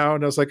a year now,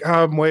 and I was like,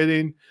 oh, I'm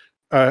waiting.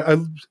 I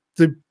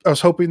was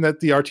hoping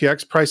that the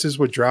RTX prices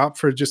would drop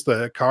for just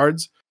the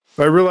cards,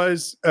 but I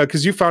realized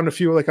because you found a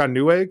few like on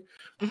Newegg,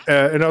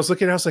 and I was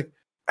looking, I was like,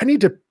 I need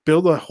to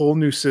build a whole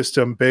new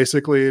system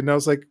basically, and I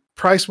was like,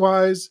 price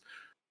wise,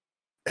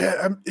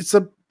 it's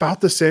about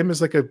the same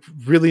as like a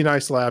really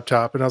nice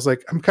laptop, and I was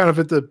like, I'm kind of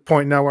at the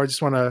point now where I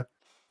just want to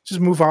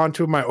just move on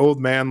to my old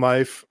man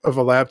life of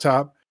a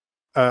laptop.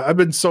 I've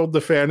been sold the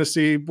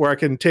fantasy where I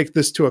can take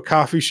this to a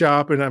coffee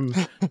shop and I'm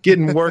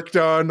getting work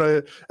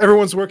done.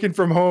 Everyone's working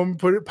from home,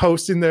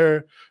 posting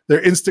their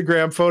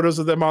Instagram photos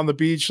of them on the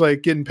beach,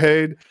 like getting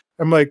paid.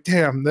 I'm like,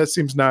 damn, that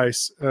seems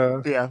nice.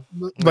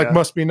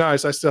 Must be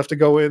nice. I still have to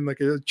go in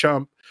like a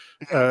chump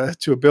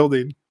to a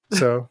building.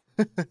 So,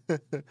 all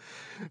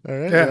right.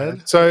 Yeah.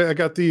 Man. So I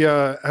got the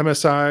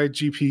MSI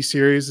GP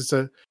series. It's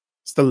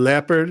the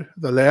Leopard,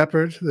 the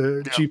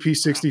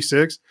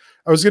GP66.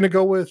 I was gonna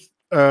go with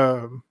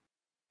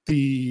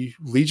the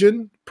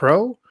Legion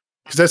Pro,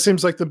 because that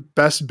seems like the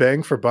best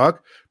bang for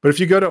buck. But if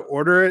you go to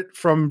order it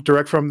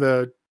direct from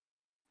the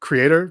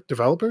creator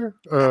developer,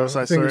 I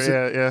think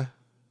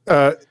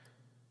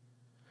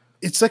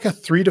it's like a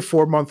 3 to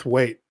 4 month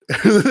wait.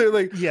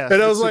 Like, yeah,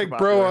 and I was like,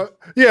 bro,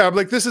 I'm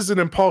like, this is an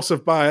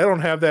impulsive buy. I don't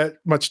have that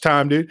much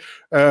time, dude.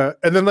 And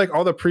then like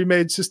all the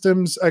pre-made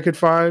systems I could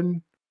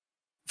find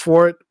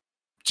for it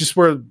just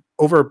were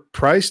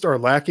overpriced or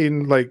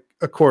lacking like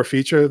a core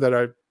feature that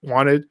I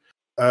wanted.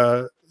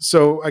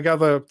 So I got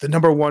the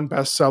number one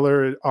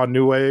bestseller on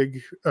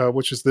Newegg,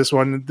 which is this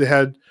one. They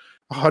had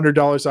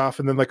 $100 off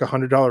and then like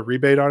 $100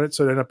 rebate on it,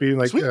 so it ended up being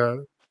like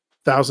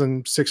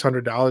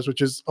 $1,600,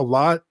 which is a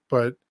lot,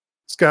 but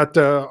it's got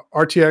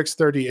RTX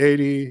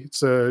 3080.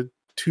 It's a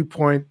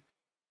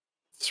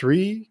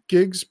 2.3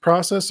 gigs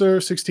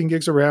processor, 16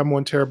 gigs of RAM,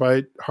 1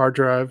 terabyte hard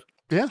drive.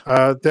 Yeah.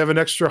 They have an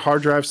extra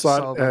hard drive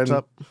slot,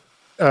 and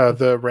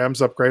the RAM's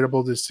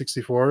upgradable to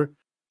 64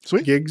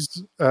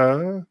 gigs.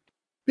 And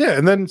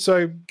then so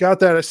I got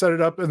that. I set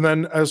it up, and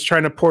then I was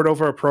trying to port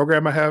over a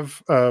program I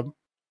have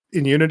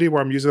in Unity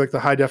where I'm using like the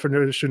high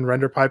definition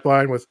render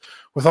pipeline with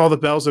all the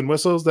bells and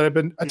whistles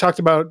that I talked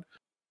about a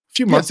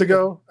few months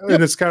ago,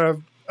 and it's kind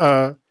of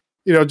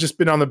just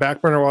been on the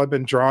back burner while I've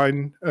been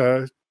drawing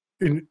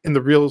in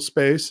the real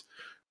space.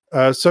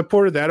 So I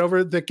ported that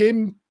over. The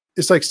game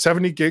is like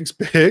 70 gigs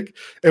big,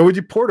 and when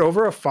you port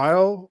over a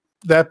file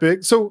that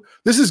big, so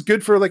this is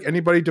good for like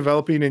anybody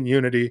developing in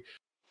Unity.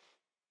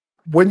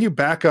 When you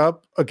back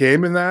up a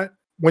game in that,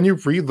 when you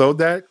reload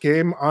that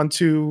game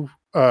onto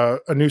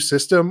a new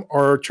system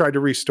or try to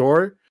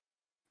restore,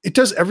 it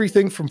does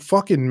everything from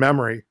fucking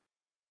memory.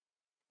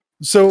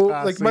 So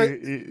like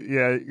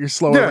you're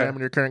slower RAM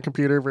in your current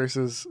computer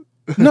versus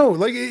no,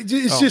 like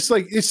it's just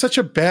like it's such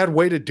a bad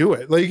way to do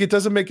it. Like it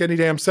doesn't make any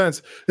damn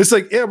sense. It's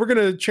like, we're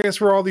gonna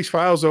transfer all these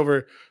files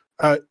over.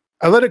 I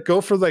let it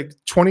go for like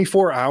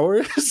 24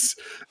 hours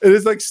and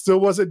it's like still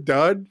wasn't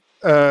done.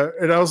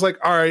 And I was like,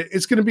 all right,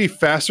 it's gonna be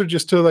faster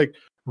just to like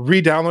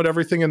re-download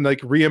everything and like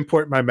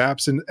re-import my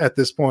maps at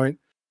this point.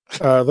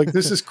 Like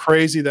this is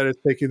crazy that it's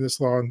taking this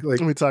long.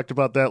 Like we talked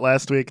about that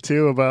last week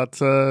too, about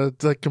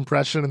the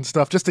compression and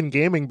stuff just in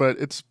gaming, but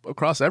it's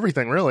across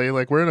everything really.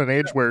 Like we're in an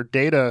age where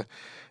data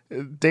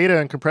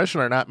and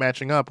compression are not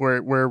matching up,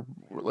 where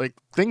like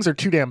things are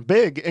too damn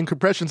big and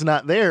compression's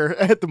not there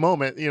at the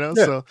moment,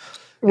 so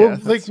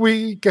like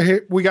we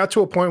got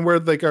to a point where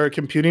like our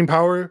computing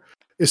power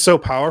is so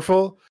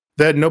powerful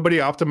that nobody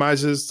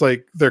optimizes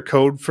like their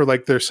code for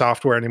like their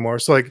software anymore.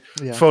 So like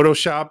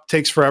Photoshop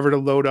takes forever to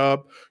load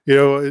up.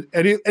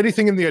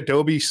 Anything in the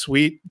Adobe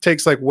suite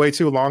takes like way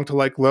too long to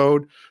like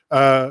load.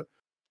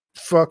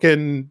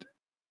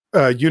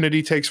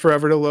 Unity takes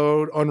forever to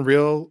load.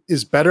 Unreal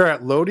is better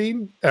at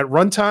loading at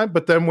runtime,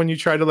 but then when you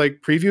try to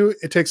like preview,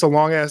 it takes a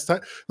long ass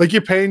time. Like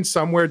you're paying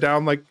somewhere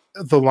down like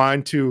the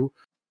line to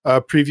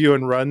preview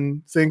and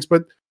run things,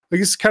 but like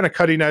it's kind of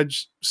cutting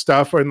edge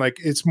stuff, and like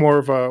it's more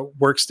of a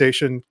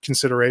workstation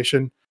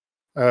consideration.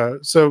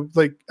 So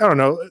like I don't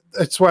know,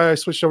 that's why I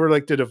switched over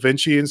like to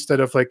DaVinci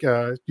instead of like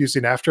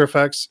using After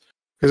Effects,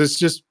 because it's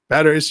just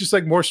better. It's just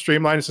like more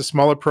streamlined. It's a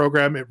smaller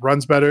program. It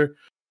runs better.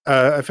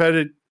 I've had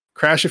it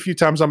crash a few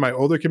times on my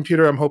older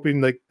computer. I'm hoping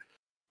like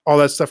all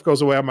that stuff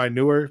goes away on my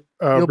newer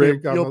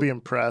rig. You'll be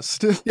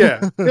impressed.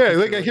 Yeah.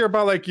 Like I hear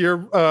about like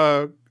your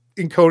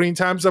encoding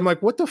times. I'm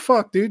like, what the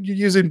fuck, dude? You're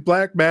using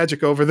black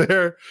magic over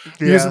there,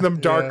 using them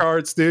dark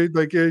arts, dude.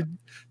 Like you're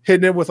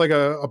hitting it with like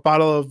a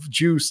bottle of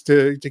juice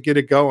to get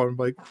it going.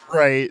 Like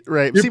right.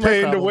 You're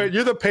paying to win.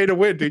 You're the pay to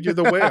win, dude. You're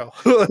the whale.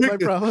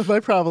 My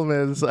problem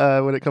is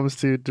when it comes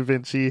to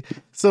DaVinci.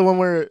 So when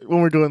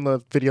we're doing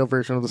the video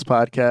version of this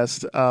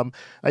podcast,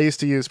 I used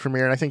to use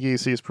Premiere, and I think you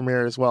used to use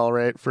Premiere as well,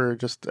 right, for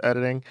just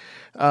editing.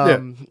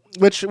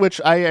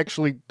 Which I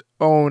actually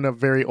own a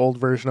very old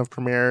version of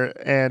Premiere,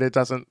 and it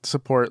doesn't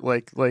support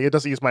like it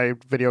doesn't use my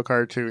video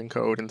card to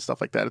encode and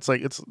stuff like that. It's like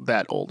it's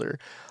that older.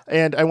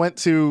 And I went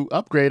to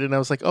upgrade, and I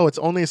was like, oh, it's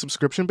only a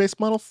subscription based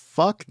model.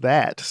 Fuck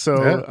that.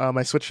 So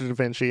I switched to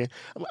DaVinci.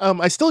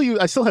 I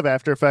still have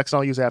After Effects, and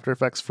I'll use After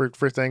Effects for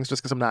things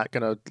just because I'm not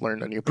gonna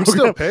learn a new program. I'm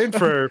still paying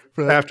for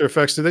After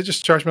Effects. Did they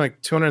just charge me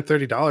like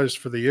 $230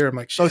 for the year? I'm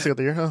like, shit. Oh, still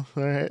the year? Oh,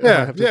 all right.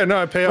 I pay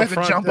up front. I have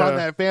to jump on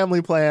that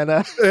family plan. I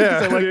like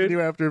to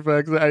do After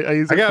Effects.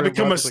 I gotta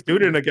become a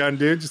student again,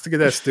 dude, just to get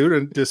that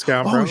student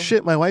discount. Oh bro.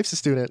 Shit, my wife's a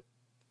student.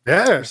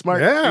 Yeah, you're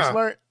smart. Yeah. You're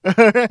smart. All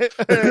right.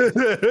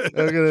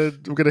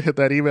 I'm gonna hit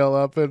that email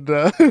up and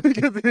get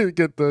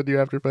the new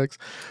After Effects.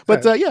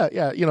 But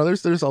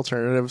there's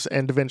alternatives,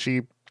 and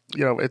DaVinci,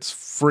 it's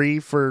free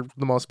for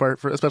the most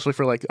part, especially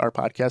for like our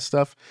podcast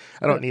stuff.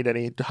 I don't need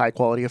any high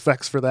quality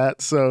effects for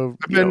that. So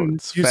I've been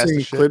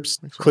using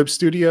Clip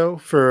Studio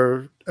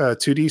for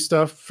 2D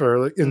stuff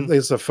for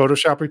it's a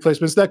Photoshop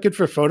replacement. Is that good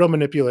for photo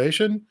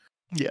manipulation?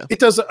 Yeah, it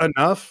does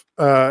enough,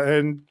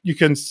 and you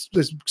can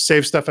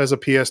save stuff as a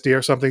PSD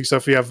or something. So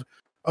if you have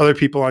other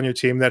people on your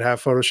team that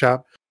have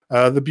Photoshop,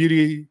 the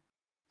beauty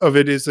of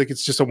it is like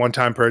it's just a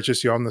one-time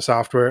purchase. You own the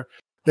software.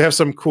 They have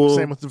some cool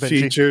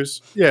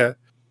features,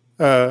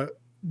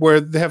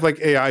 where they have like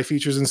AI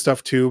features and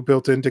stuff too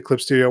built into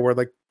Clip Studio, where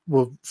like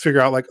will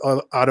figure out like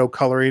auto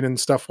coloring and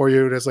stuff for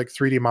you. It has like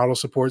 3D model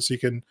support, so you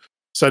can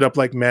set up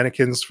like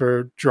mannequins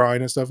for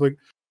drawing and stuff. Like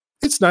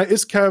it's nice.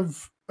 It's kind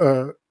of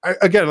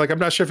again, like I'm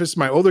not sure if it's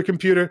my older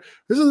computer.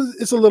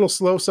 It's a little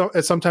slow. So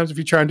sometimes if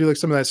you try and do like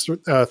some of that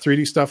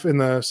 3D stuff in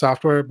the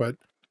software, but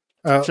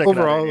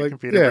overall, like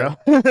computer,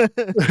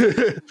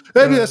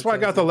 maybe that's why I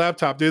got the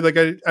laptop, dude. Like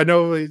I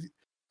know.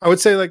 I would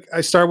say like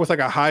I started with like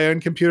a high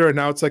end computer and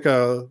now it's like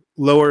a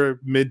lower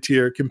mid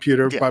tier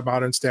computer by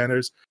modern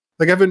standards.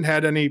 Like I haven't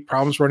had any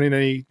problems running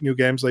any new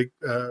games like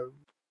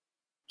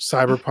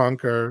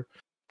Cyberpunk or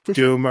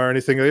Doom or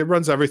anything. It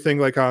runs everything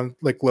like on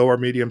like lower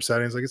medium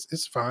settings. Like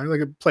it's fine. Like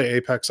I play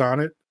Apex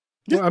on it.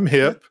 Well, I'm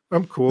hip.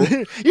 I'm cool. I'm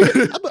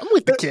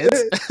with the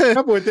kids.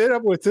 I'm with it.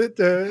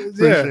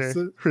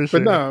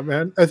 But no,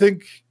 man. I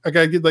think I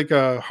gotta get like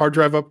a hard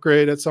drive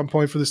upgrade at some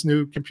point for this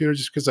new computer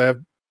just because I have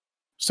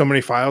so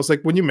many files.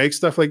 Like when you make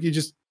stuff, like you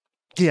just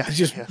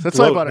that's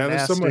why I bought a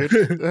NAS, dude.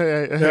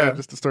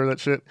 Just to store that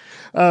shit.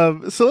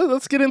 So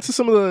let's get into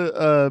some of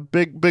the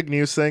big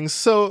news things.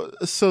 So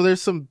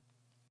there's some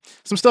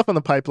stuff on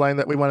the pipeline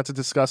that we wanted to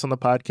discuss on the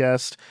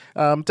podcast.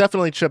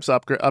 Definitely Chip's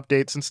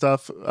updates and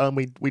stuff.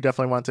 We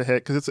definitely want to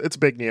hit because it's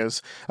big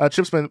news.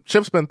 Chip's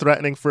been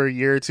threatening for a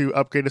year to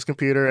upgrade his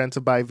computer and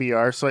to buy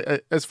VR. So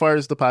as far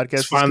as the podcast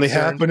it's finally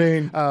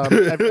happening.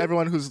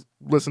 Everyone who's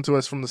listened to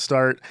us from the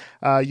start,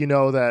 you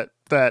know that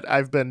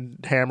I've been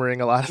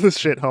hammering a lot of this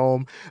shit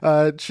home.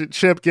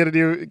 Chip, get a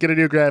new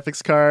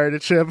graphics card.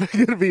 Chip,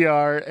 get a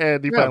VR,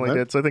 and he finally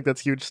did. So I think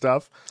that's huge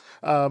stuff.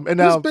 And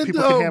now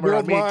people can hammer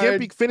on me.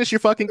 Gimpy, finish your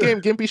fucking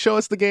game. Gimpy, show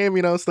us the game.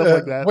 Stuff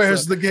like that.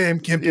 Where's the game,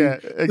 Gimpy? Yeah,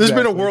 exactly. There's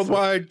been a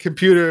worldwide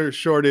computer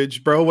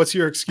shortage, bro. What's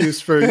your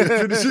excuse for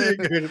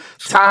finishing?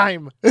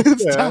 Time.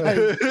 It's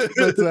time.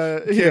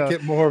 But, can't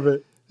get more of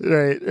it.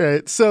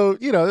 Right. So,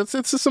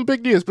 it's some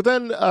big news. But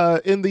then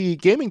in the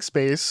gaming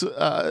space,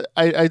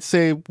 I'd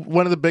say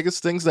one of the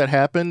biggest things that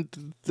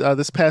happened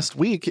this past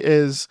week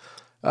is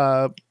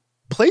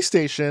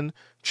PlayStation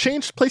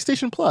changed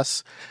PlayStation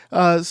Plus.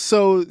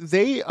 So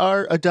they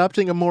are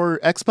adopting a more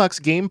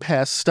Xbox Game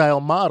Pass style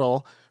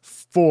model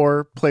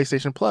for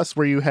PlayStation Plus,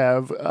 where you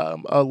have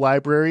a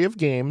library of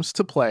games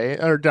to play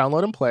or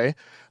download and play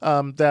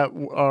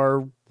that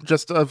are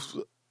just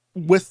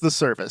with the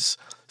service.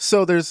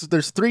 So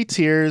there's 3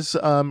 tiers.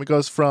 It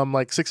goes from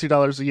like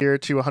 $60 a year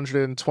to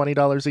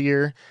 $120 a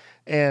year,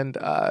 and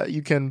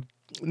you can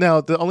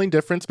now the only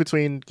difference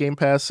between Game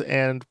Pass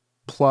and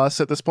Plus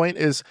at this point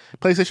is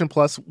PlayStation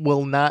Plus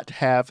will not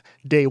have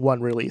day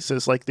one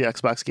releases like the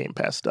Xbox Game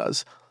Pass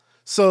does.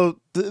 So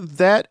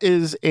that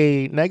is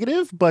a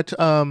negative, but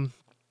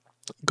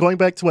going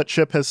back to what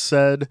Chip has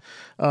said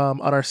on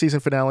our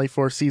season finale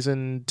for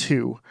season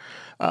 2,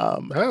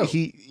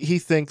 he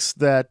thinks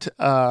that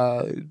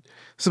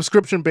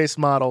subscription-based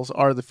models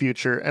are the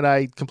future, and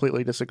I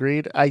completely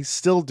disagreed. I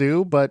still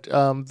do, but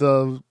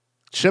the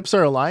chips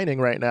are aligning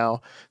right now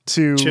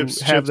to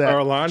have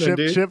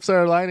that. Chips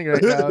are aligning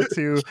right now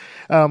to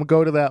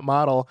go to that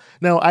model.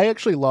 Now, I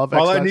actually love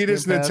all Xbox I need Game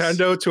is Pass.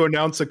 Nintendo to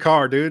announce a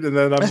car, dude, and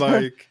then I'm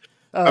like,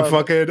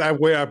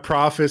 I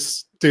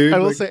profits, dude. I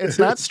will say it's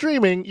not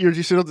streaming. You're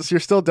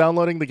still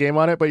downloading the game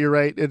on it, but you're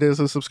right. It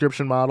is a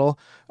subscription model.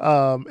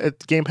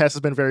 Game Pass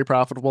has been very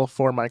profitable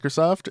for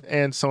Microsoft,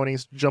 and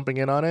Sony's jumping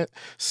in on it.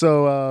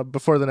 So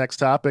before the next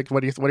topic,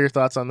 what are your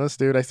thoughts on this,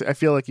 dude? I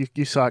feel like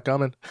you saw it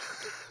coming.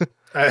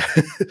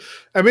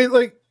 I mean,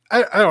 like,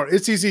 I don't.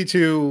 It's easy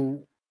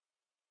to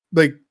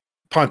like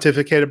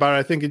pontificate about it.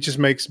 I think it just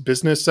makes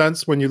business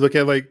sense when you look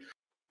at like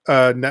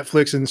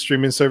Netflix and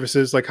streaming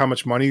services, like how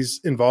much money's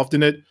involved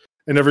in it,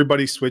 and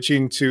everybody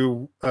switching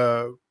to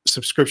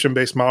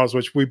subscription-based models,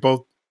 which we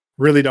both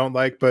really don't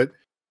like. But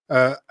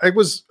I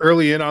was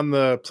early in on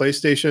the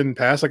PlayStation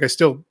Pass. Like I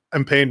still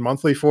am paying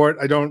monthly for it.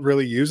 I don't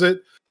really use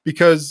it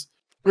because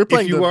we're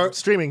playing the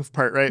streaming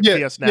part, right?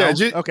 Yeah, PS Now.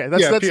 Okay,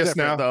 that's PS different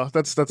Now. Though.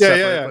 That's yeah,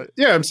 separate.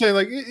 Yeah. I'm saying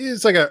like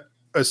it's like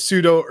a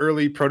pseudo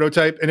early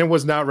prototype, and it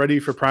was not ready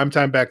for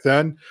primetime back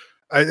then.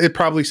 It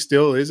probably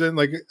still isn't.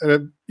 Like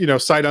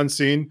sight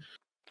unseen.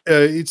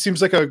 It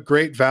seems like a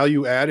great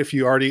value add if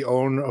you already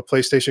own a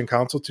PlayStation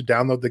console to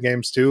download the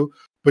games too.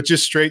 But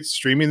just straight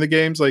streaming the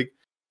games, like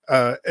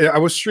I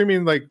was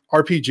streaming like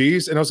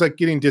RPGs, and I was like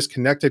getting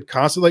disconnected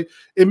constantly.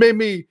 It made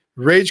me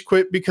rage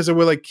quit because it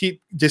would like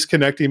keep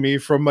disconnecting me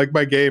from like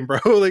my game, bro.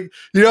 Like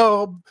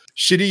how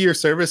shitty your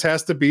service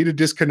has to be to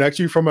disconnect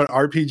you from an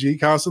RPG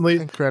constantly.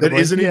 Incredibly.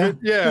 That isn't even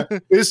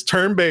it's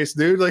turn based,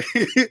 dude. Like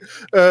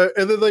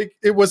and then like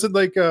it wasn't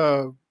like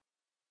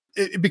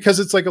because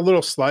it's like a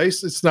little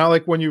slice. It's not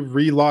like when you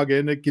re-log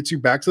in, it gets you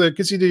back to it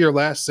gets you to your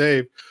last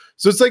save.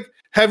 So it's like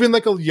having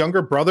like a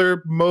younger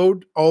brother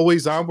mode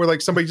always on, where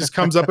like somebody just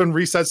comes up and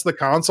resets the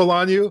console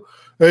on you,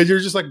 and you're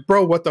just like,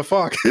 bro, what the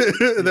fuck?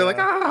 And they're like,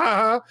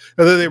 and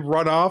then they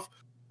run off.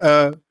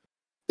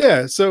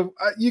 So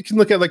you can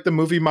look at like the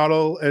movie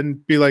model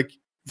and be like,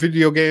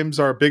 video games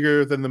are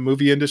bigger than the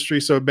movie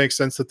industry, so it makes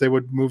sense that they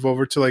would move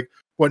over to like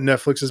what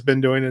Netflix has been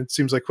doing. And it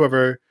seems like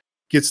whoever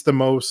gets the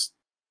most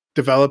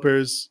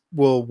developers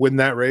will win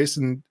that race,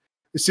 and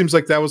it seems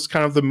like that was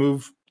kind of the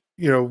move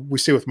we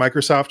see with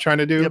Microsoft trying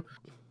to do. Yep.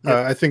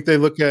 I think they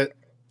look at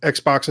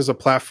Xbox as a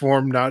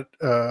platform, not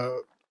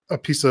a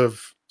piece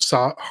of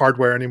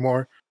hardware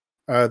anymore.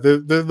 They're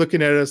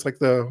looking at it as like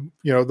the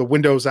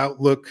Windows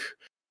Outlook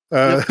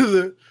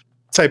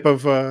type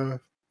of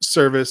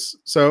service.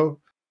 So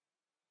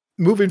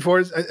moving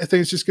forward, I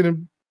think it's just going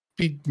to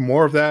be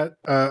more of that.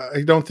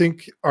 I don't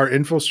think our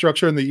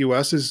infrastructure in the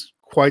US is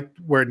quite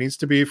where it needs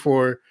to be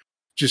for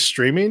just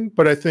streaming,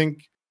 but I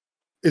think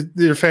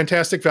they're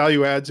fantastic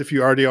value adds if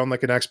you already own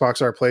like an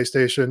Xbox or a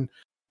PlayStation.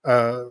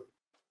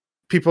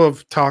 People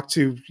have talked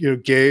to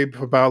Gabe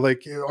about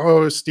like,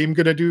 oh, is Steam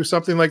going to do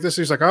something like this?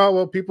 He's like, oh,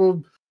 well,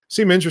 people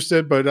seem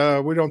interested,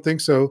 but we don't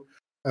think so.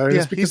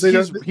 It's because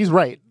he's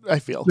right, I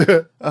feel,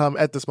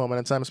 at this moment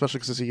in time, especially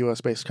because it's a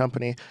US based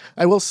company.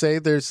 I will say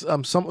there's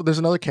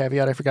another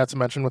caveat I forgot to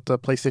mention with the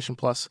PlayStation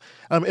Plus.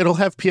 It'll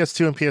have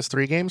PS2 and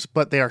PS3 games,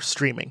 but they are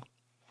streaming.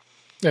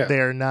 Yeah. They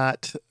are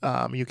not.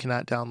 You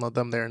cannot download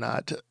them. They're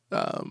not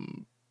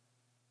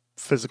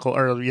physical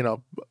or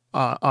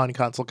on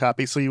console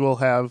copies, so you will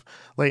have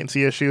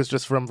latency issues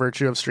just from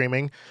virtue of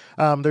streaming.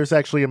 There's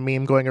actually a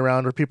meme going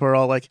around where people are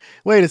all like,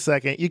 "Wait a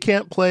second, you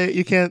can't play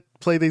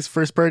these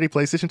first party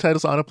PlayStation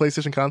titles on a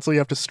PlayStation console. You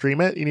have to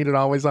stream it. You need an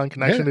always on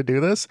connection to do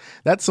this."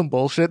 That's some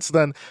bullshit. So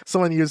then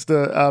someone used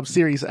the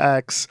Series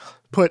X,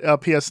 put a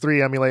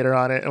PS3 emulator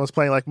on it, and was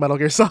playing like Metal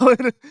Gear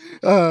Solid.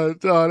 I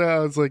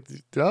was like,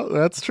 oh,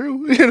 that's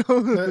true.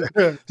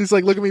 He's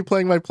like, look at me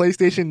playing my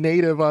PlayStation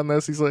native on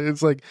this. He's like,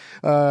 it's like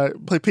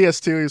play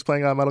PS2. He's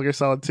playing on Metal Gear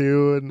Solid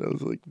 2, and I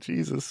was like,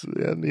 Jesus,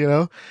 and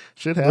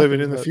shit happens.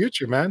 Living in the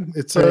future, man.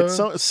 It's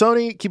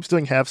Sony keeps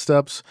doing half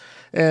steps,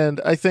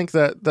 and I think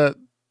that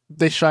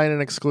they shine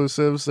in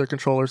exclusives. Their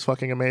controller's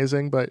fucking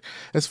amazing, but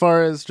as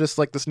far as just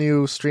like this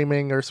new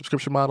streaming or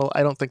subscription model,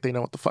 I don't think they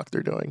know what the fuck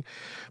they're doing.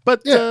 But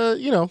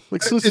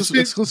exclusives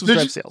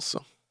drive sales.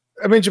 So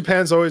I mean,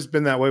 Japan's always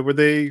been that way, where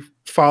they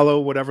follow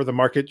whatever the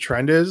market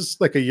trend is,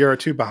 like a year or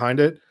two behind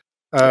it.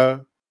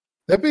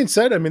 That being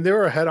said, I mean, they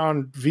were ahead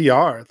on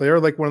VR. They were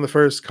like one of the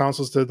first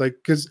consoles to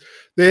because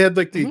they had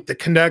like the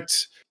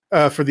Kinect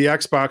for the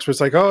Xbox, where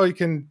it's like, oh, you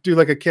can do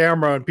like a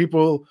camera, and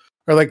people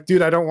are like,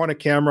 dude, I don't want a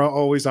camera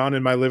always on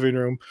in my living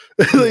room.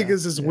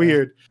 This is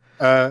weird.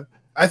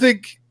 I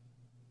think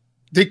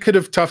they could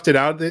have toughed it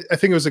out. I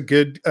think it was a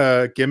good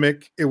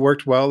gimmick. It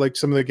worked well. Like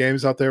some of the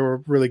games out there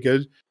were really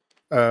good.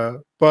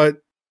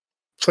 But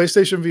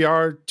PlayStation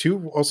VR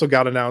 2 also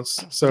got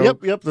announced. So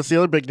yep. That's the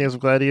other big news. I'm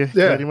glad you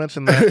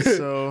mentioned that.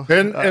 So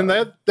and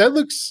that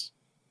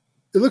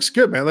looks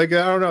good, man. Like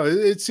I don't know.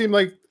 It seemed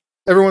like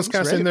everyone's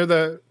kind of saying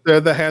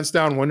they're the hands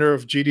down winner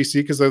of GDC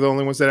because they're the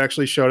only ones that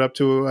actually showed up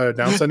to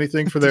announce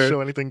anything for their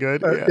show anything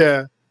good.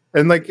 Yeah,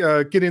 and like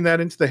getting that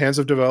into the hands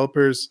of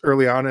developers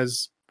early on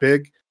is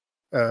big.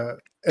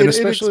 And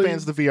especially, it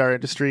expands the VR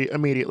industry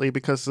immediately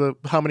because of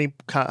how many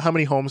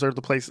homes is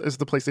the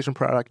PlayStation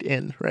product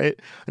in, right?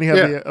 And you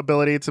have the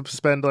ability to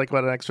spend like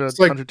an extra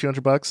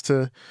 $100-$200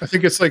 to. I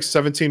think it's like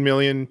 17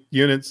 million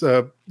units.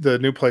 The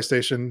new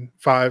PlayStation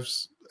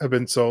 5s have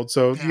been sold,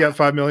 so you got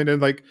 5 million,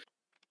 and like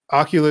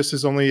Oculus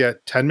is only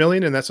at 10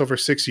 million, and that's over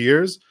 6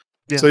 years.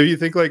 Yeah. So you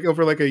think like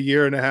over like a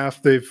year and a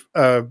half, they've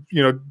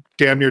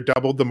damn near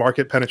doubled the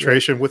market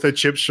penetration with a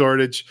chip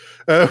shortage,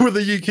 where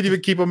you can even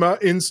keep them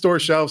out in store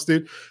shelves,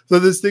 dude. So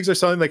these things are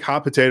selling like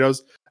hot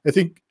potatoes. I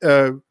think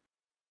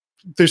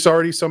there's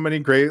already so many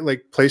great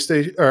like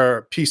PlayStation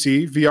or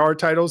PC VR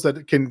titles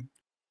that can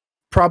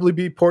probably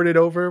be ported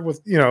over with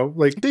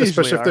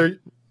especially if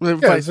they're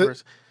vice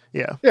versa.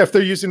 Yeah, if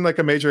they're using like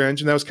a major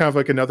engine. That was kind of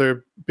like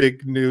another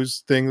big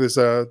news thing. There's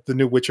the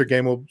new Witcher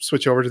game will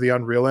switch over to the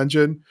Unreal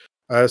Engine.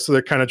 So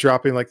they're kind of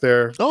dropping like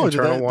their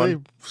internal one.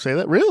 They say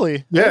that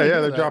really?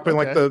 Yeah, they're dropping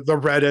like the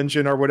Red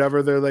Engine or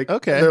whatever. They're like,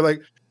 they're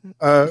like,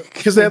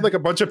 because they had like a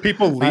bunch of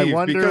people leave. I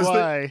wonder because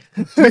why.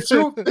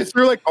 They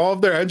threw like all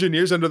of their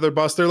engineers under their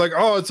bus. They're like,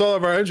 oh, it's all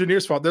of our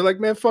engineers' fault. They're like,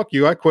 man, fuck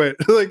you, I quit.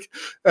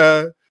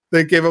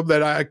 They gave them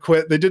that I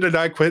quit. They did an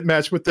I quit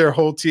match with their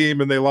whole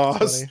team and they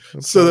lost.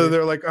 That's funny.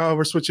 They're like, oh,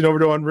 we're switching over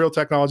to Unreal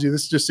technology.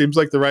 This just seems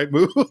like the right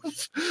move.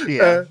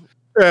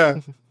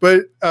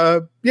 But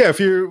if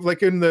you're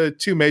like in the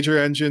two major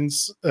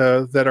engines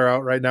that are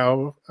out right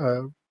now,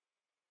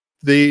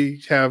 they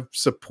have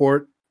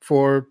support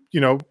for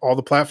all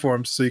the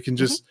platforms, so you can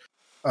just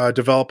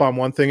develop on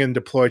one thing and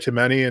deploy to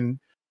many. And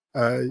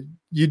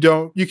you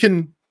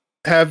can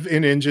have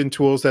in-engine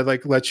tools that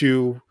like let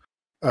you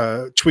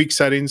tweak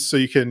settings, so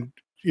you can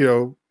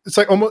it's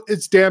like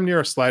it's damn near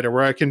a slider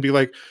where I can be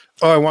like,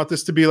 oh, I want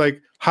this to be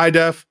like high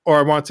def, or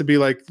I want it to be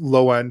like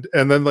low end,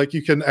 and then like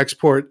you can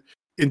export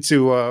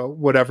into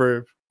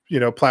whatever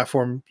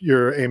platform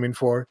you're aiming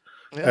for,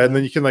 and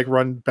then you can like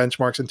run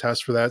benchmarks and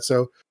tests for that.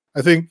 So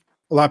I think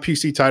a lot of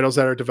PC titles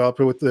that are developed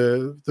with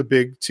the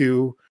big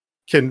two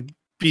can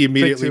be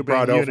immediately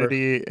brought over.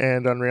 Unity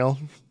and Unreal.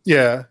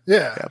 Yeah.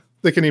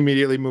 They can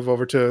immediately move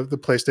over to the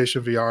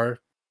PlayStation VR.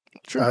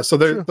 True. So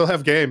they'll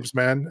have games,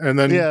 man, and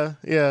then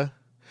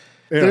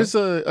There's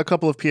a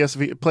couple of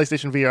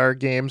PlayStation VR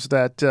games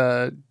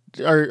that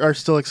are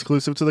still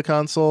exclusive to the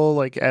console,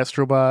 like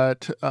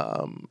Astrobot.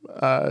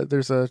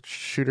 There's a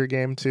shooter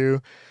game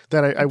too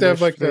that I They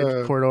have wish like they'd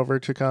a port over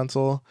to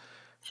console.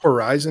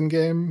 Horizon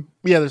game,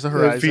 Yeah, there's a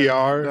Horizon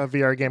VR.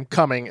 VR game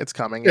coming. It's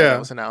coming. Yeah, that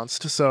was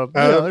announced. So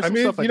there's some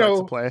stuff I'd like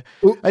to play.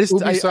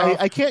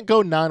 I can't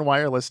go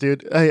non-wireless,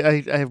 dude.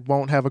 I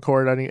won't have a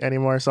cord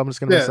anymore, so I'm just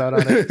gonna miss out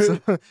on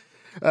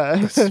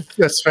it. So,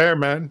 that's fair,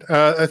 man.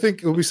 I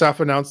think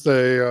Ubisoft announced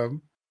a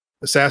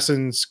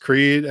Assassin's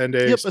Creed and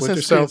a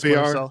Splinter Cell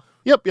VR.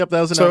 Yep, that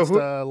was announced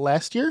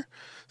last year.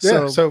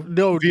 So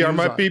no VR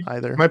might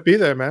be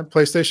there, man.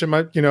 PlayStation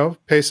might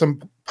pay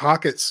some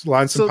pockets,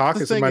 line some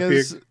pockets. It might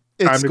be.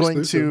 It's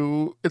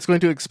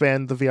going to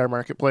expand the VR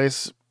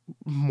marketplace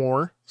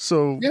more.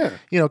 So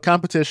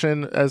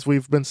competition, as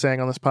we've been saying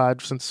on this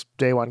pod since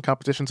day one,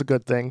 competition's a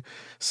good thing.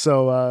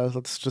 So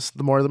let's just,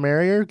 the more the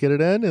merrier, get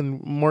it in,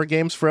 and more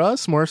games for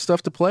us, more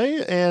stuff to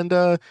play, and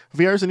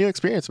VR is a new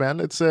experience, man.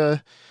 It's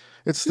the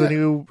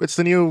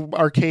new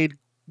arcade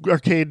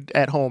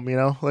at home,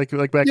 like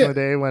back in the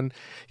day when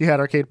you had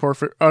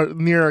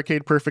near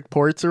arcade perfect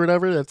ports or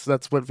whatever.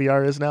 That's what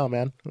VR is now,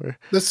 man. We're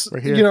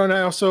here. And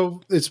I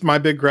also, it's my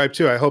big gripe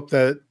too. I hope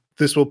that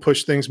this will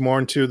push things more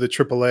into the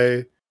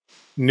AAA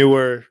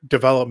newer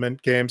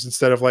development games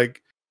instead of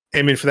like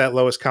aiming for that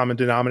lowest common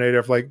denominator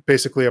of like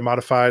basically a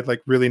modified,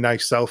 like really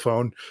nice cell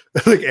phone,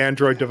 like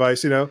Android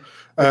device,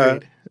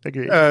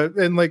 Agreed.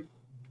 And like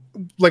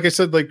I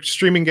said, like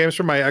streaming games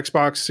from my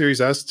Xbox Series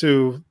S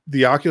to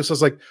the Oculus, I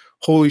was like,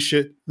 holy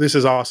shit, this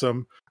is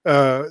awesome.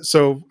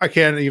 So I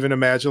can't even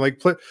imagine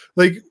like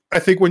I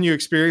think when you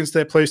experience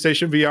that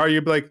PlayStation VR,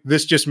 you'd be like,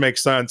 this just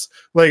makes sense.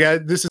 Like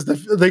this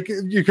is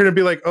you're gonna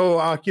be like, oh,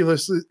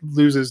 Oculus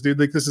loses, dude.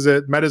 Like this is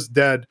it. Meta's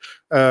dead.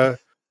 Because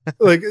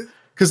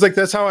like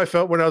that's how I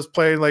felt when I was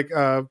playing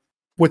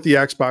with the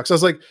Xbox. I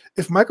was like,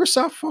 if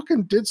Microsoft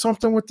fucking did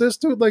something with this,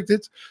 dude, like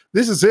this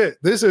is it.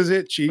 This is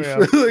it, Chief.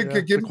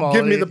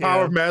 Give me the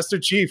power of Master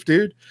Chief,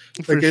 dude.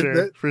 For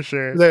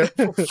sure.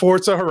 The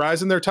Forza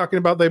Horizon, they're talking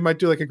about they might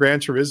do like a Gran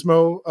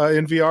Turismo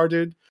in VR,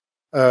 dude.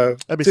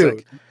 That'd be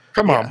sick.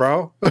 Come on,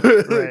 bro.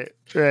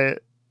 right.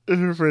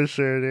 For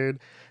sure, dude.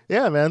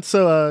 Yeah, man.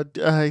 So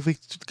we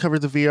covered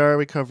the VR.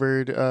 We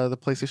covered the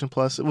PlayStation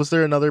Plus. Was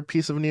there another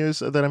piece of news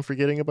that I'm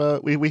forgetting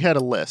about? We had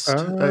a list.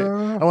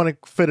 I want to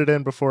fit it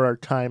in before our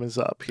time is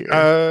up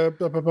here.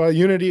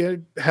 Unity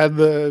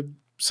had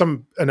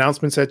some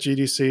announcements at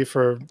GDC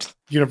for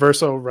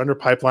universal render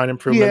pipeline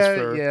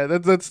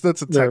improvements.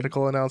 That's a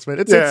technical announcement.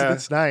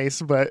 It's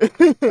nice, but they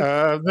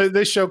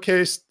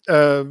showcased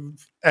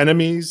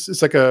enemies.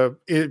 It's like a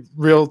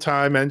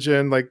real-time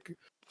engine. Like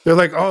they're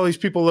like, oh, these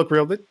people look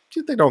real. They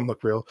don't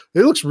look real.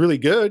 It looks really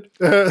good.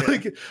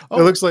 It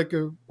looks like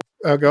go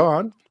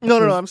on.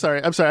 No. I'm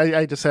sorry.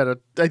 I just I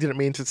didn't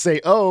mean to say.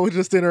 Oh,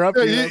 just interrupt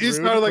you. It's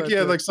not like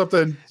like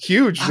something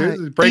huge.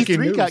 Breaking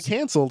E3 news got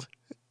canceled.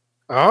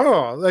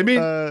 Oh, I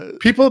mean,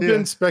 people have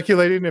been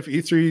speculating if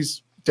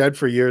E3's dead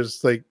for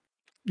years, like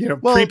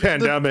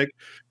pre-pandemic,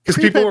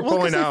 because people were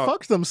pulling out. They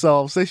fucked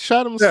themselves. They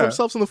shot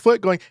themselves in the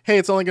foot, going, "Hey,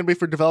 it's only going to be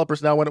for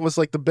developers now." When it was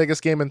like the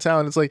biggest game in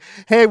town, it's like,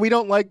 "Hey, we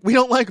don't like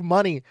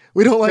money.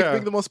 We don't like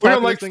being the most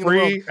popular thing in the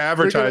world. Free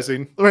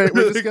advertising.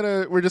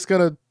 We're just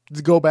gonna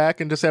go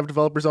back and just have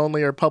developers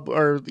only, or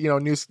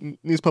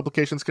news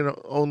publications can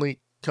only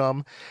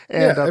come."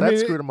 And that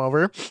screwed them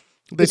over.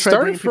 They tried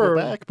bringing people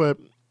back, but.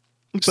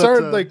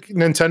 Like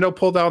Nintendo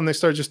pulled out and they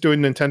started just doing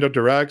Nintendo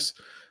Directs.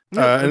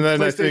 And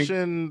then I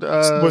think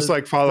was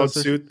like followed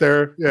suit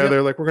there. Yeah,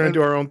 they're like, we're going to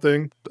do our own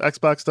thing.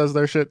 Xbox does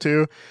their shit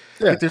too.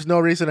 Yeah. Like, there's no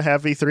reason to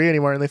have E3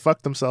 anymore, and they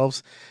fucked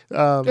themselves.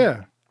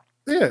 It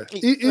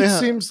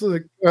seems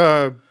like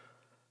they're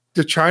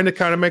trying to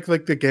kind of make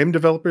like the game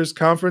developers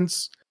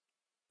conference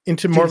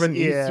into more of an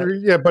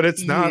E3. Yeah, but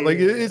it's not. Like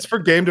it's for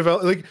game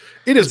developers. Like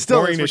it is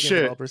boring as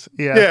shit.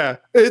 Yeah.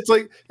 It's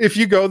like if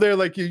you go there,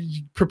 like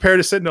you prepare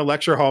to sit in a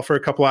lecture hall for a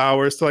couple of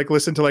hours to like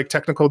listen to like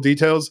technical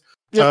details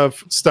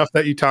of stuff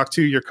that you talk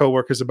to your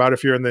coworkers about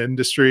if you're in the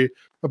industry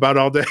about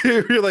all day.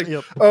 You're like,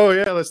 oh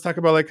yeah, let's talk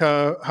about like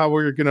how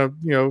we're gonna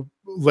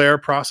layer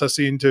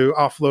processing to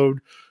offload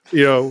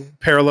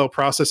parallel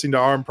processing to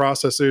ARM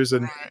processors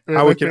and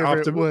how we can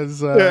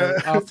optimize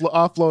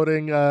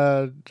offloading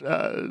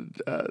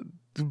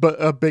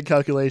big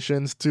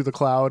calculations to the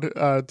cloud,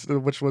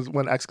 which was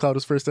when xCloud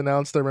was first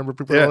announced. I remember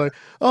people were like,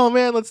 "Oh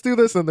man, let's do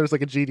this!" And there's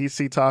like a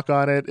GDC talk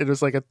on it. It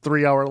was like a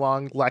 3-hour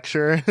long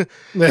lecture.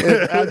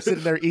 I'm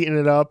sitting there eating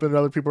it up, and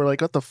other people are like,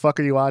 "What the fuck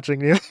are you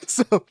watching?"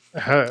 So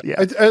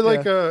I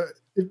like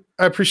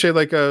I appreciate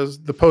like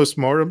the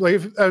postmortem.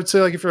 Like I would say,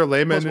 like if you're a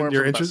layman and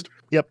you're interested,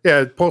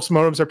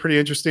 postmortems are pretty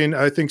interesting.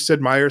 I think Sid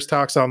Meier's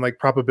talks on like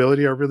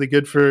probability are really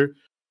good for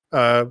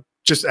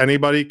just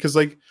anybody because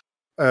like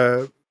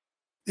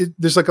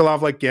there's like a lot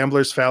of like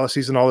gamblers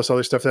fallacies and all this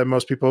other stuff that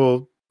most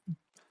people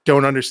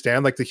don't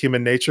understand, like the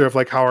human nature of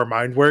like how our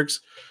mind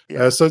works.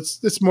 So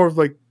it's more of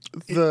like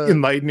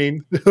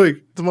enlightening.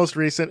 Like the most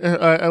recent,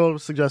 I will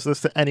suggest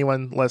this to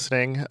anyone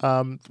listening.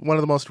 One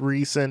of the most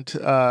recent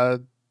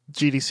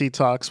GDC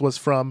talks was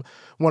from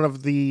one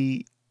of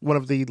the one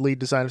of the lead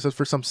designers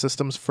for some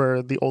systems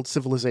for the old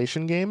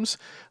Civilization games.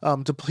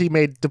 He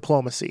made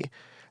Diplomacy.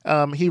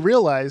 He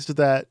realized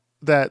that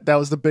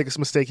was the biggest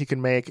mistake you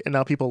can make, and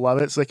now people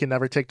love it, so they can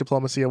never take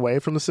Diplomacy away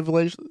from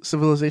the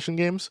Civilization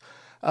games.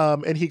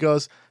 And he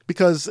goes,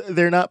 because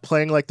they're not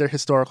playing like their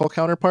historical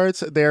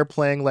counterparts, they're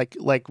playing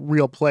like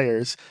real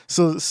players.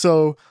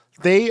 So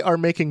they are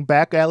making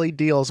back alley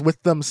deals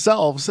with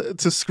themselves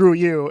to screw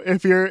you.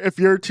 If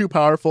you're too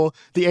powerful,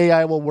 the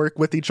AI will work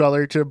with each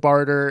other to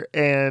barter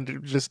and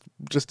just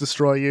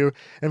destroy you.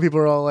 And people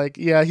are all like,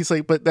 yeah, he's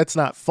like, but that's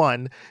not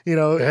fun,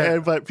 Yeah.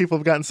 but people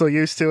have gotten so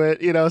used to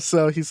it,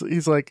 so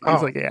he's like,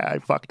 yeah, I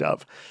fucked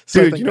up.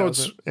 So Dude, I think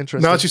what's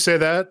interesting. Now that you say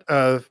that,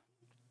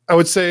 I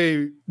would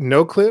say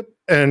NoClip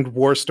and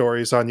War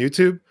Stories on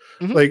YouTube.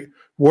 Mhm. Like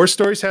War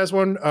Stories has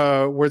one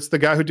where it's the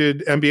guy who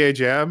did NBA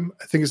Jam.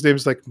 I think his name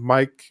is like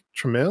Mike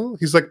Tramiel.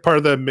 He's like part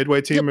of the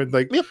Midway team, and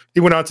like he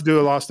went on to do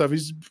a lot of stuff.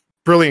 He's a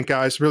brilliant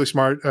guy. He's really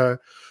smart.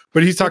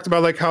 But he talked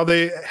about like how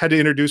they had to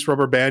introduce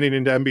rubber banding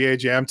into NBA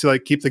Jam to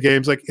like keep the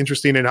games like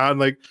interesting and hot, and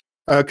like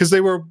because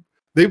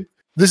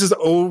this is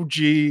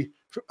OG.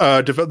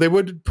 They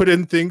would put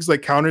in things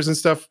like counters and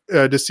stuff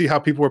to see how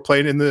people were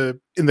playing in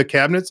the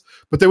cabinets,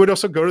 but they would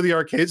also go to the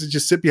arcades and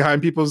just sit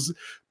behind people's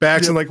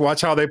backs and like watch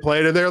how they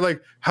played. And they're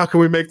like, how can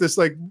we make this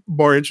like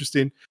more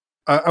interesting?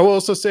 I will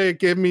also say it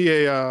gave me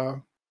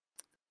a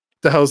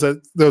the hell's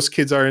that those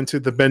kids are into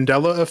the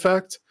Mandela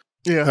effect.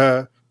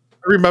 Yeah. I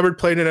remembered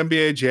playing an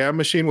NBA Jam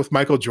machine with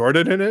Michael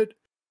Jordan in it,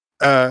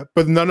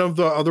 but none of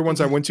the other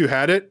ones I went to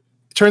had it.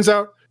 It turns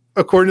out,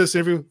 according to this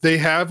interview, they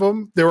have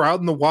them. They were out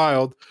in the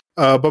wild.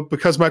 But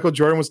because Michael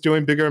Jordan was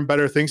doing bigger and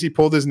better things, he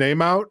pulled his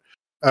name out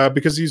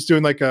because he was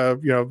doing like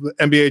the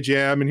NBA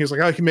Jam, and he was like,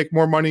 I can make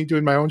more money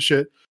doing my own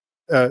shit.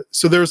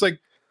 So there was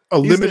like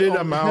limited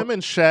amount. Him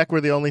and Shaq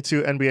were the only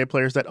two NBA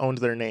players that owned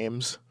their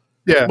names.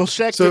 Yeah. Well,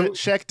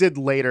 Shaq did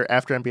later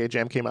after NBA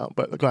Jam came out,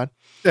 but go on.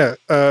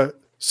 Yeah.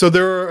 So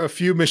there were a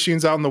few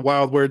machines out in the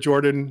wild where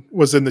Jordan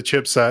was in the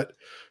chipset.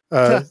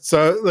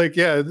 So like,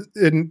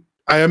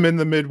 I am in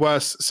the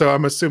Midwest, so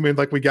I'm assuming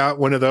like we got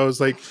one of those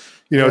like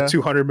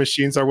 200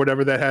 machines or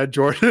whatever that had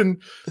Jordan.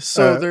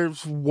 So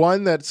there's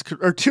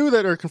two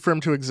that are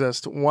confirmed to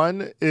exist.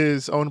 One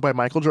is owned by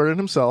Michael Jordan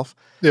himself,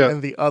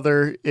 and the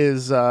other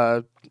is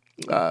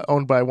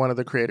owned by one of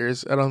the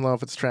creators. I don't know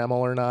if it's Trammell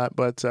or not,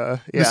 but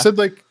They said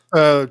like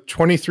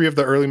 23 of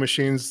the early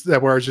machines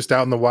that were just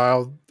out in the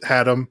wild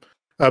had them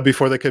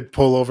before they could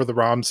pull over the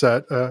ROM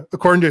set.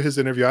 According to his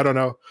interview, I don't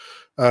know,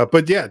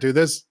 but yeah, dude,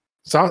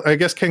 I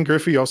guess Ken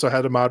Griffey also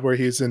had a mod where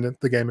he's in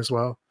the game as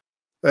well.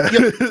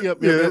 Yep.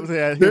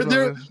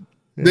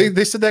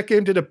 They said that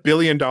game did $1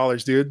 billion,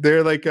 dude.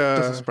 They're like,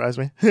 doesn't surprise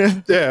me.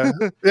 yeah.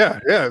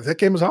 That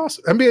game was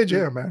awesome. NBA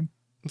Jam, man.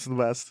 It's the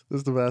best.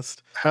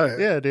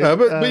 Yeah, dude.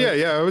 But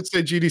yeah, I would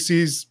say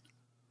GDC's.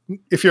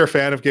 If you're a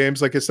fan of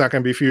games, like it's not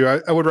going to be for you.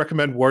 I would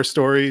recommend War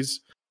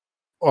Stories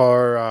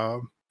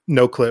or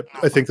NoClip.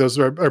 I think those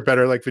are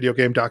better, like video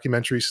game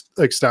documentaries,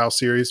 like style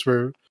series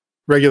for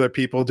regular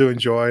people to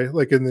enjoy.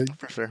 Like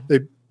for sure. They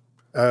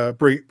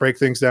break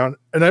things down.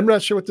 And I'm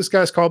not sure what this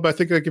guy's called, but I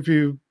think like if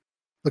you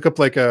look up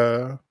like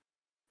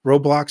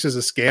Roblox is a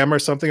scam or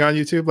something on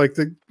YouTube, like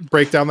the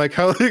breakdown, like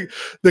how like,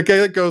 the guy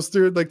that goes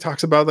through like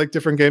talks about like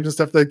different games and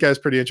stuff. That guy's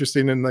pretty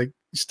interesting, and like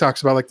he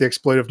talks about like the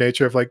exploitive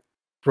nature of like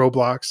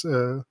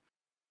Roblox.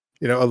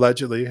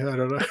 Allegedly, I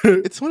don't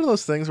know. It's one of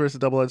those things where it's a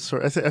double-edged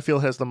sword. I feel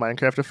it has the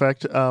Minecraft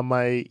effect.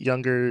 My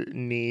younger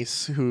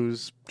niece,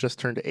 who's just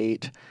turned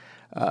 8,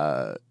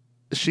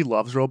 she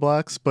loves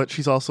Roblox, but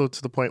she's also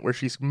to the point where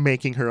she's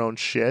making her own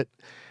shit.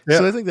 Yeah.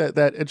 So I think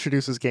that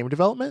introduces game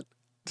development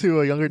to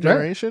a younger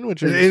generation,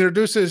 which it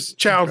introduces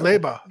child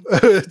labor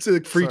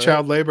to free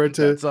child labor.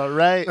 That's all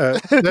right.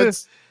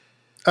 That's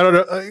I don't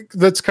know.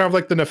 That's kind of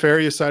like the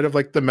nefarious side of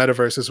like the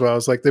metaverse as well.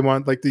 It's like they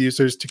want like the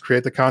users to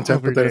create the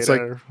content, but then it's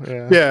like,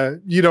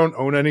 you don't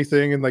own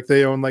anything, and like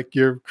they own like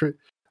your.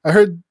 I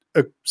heard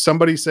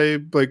somebody say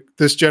like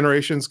this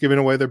generation's giving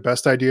away their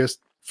best ideas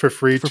for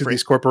free to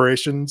these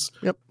corporations.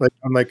 Yep. Like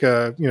on like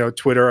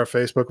Twitter or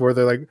Facebook, where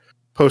they're like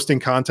posting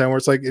content where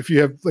it's like if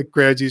you have like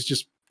graduates,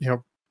 just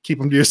keep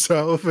them to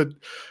yourself, and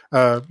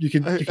you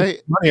can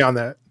make money on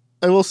that.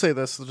 I will say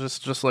this,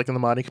 just like in the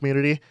modding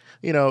community,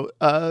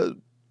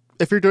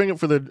 if you're doing it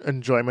for the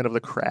enjoyment of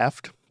the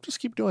craft, just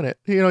keep doing it.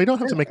 You don't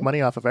have to make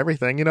money off of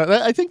everything.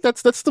 I think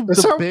that's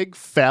the big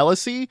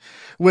fallacy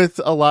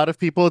with a lot of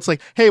people. It's like,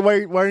 hey,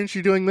 why aren't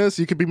you doing this?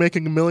 You could be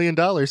making $1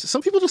 million.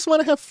 Some people just want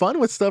to have fun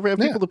with stuff or have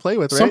people to play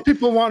with, right? Some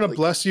people want to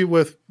bless you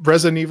with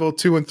Resident Evil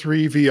 2 and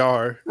 3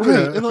 VR. Right.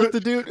 And like the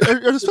dude,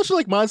 or especially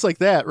like mods like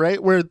that,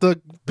 right? Where the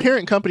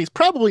parent company's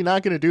probably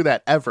not going to do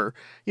that ever.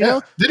 You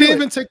know? They didn't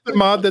even take the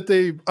mod that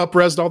they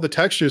up-resed all the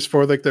textures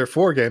for like their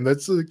 4 game.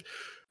 That's like,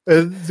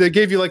 they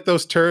gave you like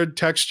those turd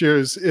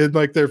textures in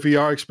like their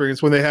VR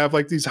experience when they have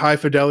like these high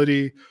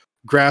fidelity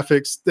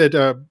graphics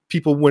that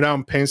people went out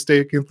and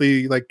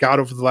painstakingly like got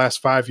over the last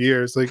 5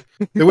 years. Like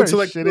they went to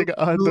like shitting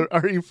on the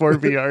RE4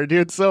 VR,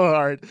 dude. It's so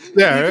hard.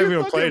 Yeah, I haven't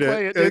even played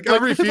it. Like, I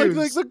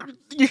refuse.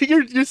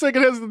 You're saying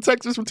it has the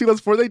textures from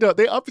 2004. They don't.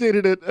 They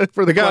updated it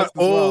for the. They got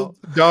old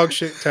dog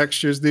shit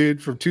textures,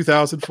 dude, from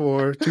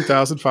 2004,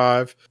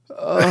 2005.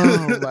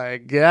 Oh my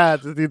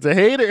god, this dude's a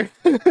hater.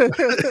 But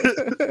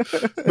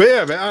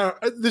yeah, man,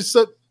 there's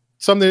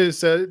something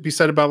to be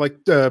said about like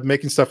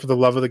making stuff for the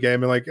love of the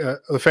game, and like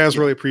the fans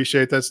really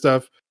appreciate that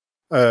stuff.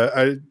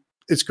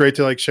 It's great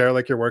to like share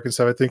like your work and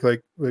stuff. I think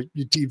like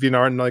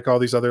DeviantArt and like all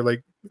these other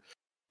like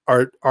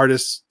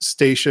artist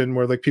station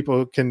where like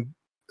people can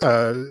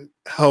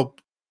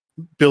help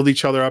build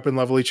each other up and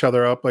level each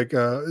other up. Like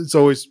it's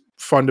always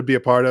fun to be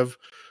a part of.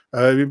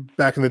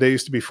 Back in the day,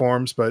 used to be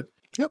forums, but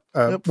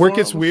where it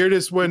gets weird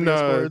is when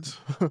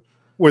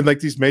when like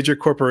these major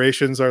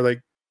corporations are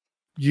like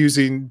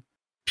using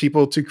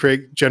people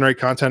to generate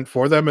content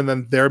for them, and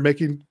then they're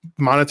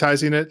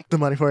monetizing it, the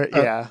money for it.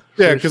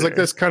 Because like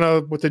that's kind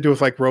of what they do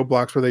with like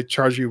Roblox, where they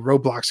charge you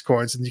Roblox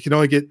coins, and you can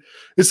only get,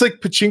 it's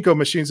like pachinko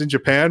machines in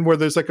Japan, where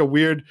there's like a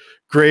weird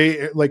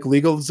gray like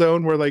legal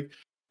zone where like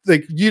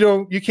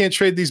you can't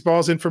trade these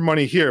balls in for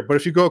money here, but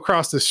if you go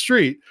across the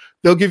street,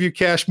 they'll give you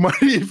cash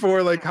money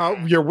for like how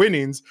your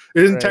winnings.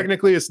 It isn't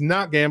technically, it's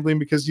not gambling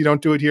because you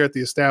don't do it here at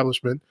the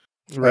establishment.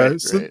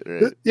 Right.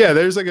 Yeah,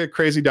 there's like a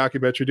crazy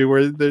documentary, dude,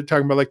 where they're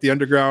talking about like the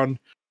underground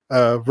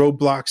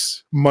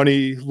Roblox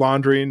money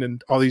laundering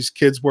and all these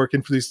kids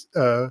working for these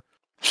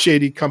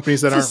shady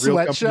companies that aren't real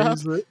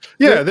companies.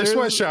 They're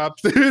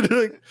sweatshops, dude.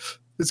 Like,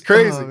 it's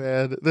crazy. Oh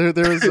man, there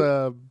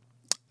was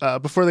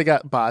before they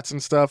got bots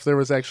and stuff, there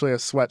was actually a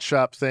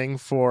sweatshop thing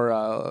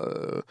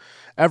for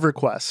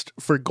EverQuest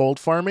for gold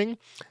farming.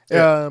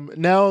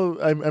 Now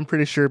I'm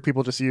pretty sure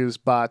people just use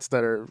bots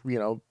that are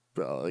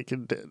like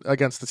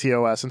against the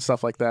TOS and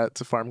stuff like that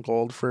to farm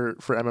gold for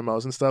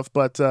MMOs and stuff.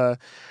 But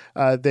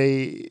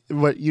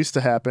what used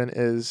to happen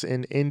is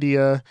in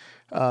India,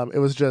 it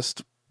was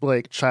just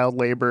like child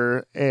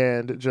labor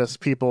and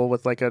just people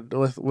with like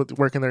with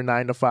working their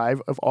 9 to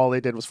 5 of all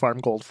they did was farm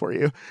gold for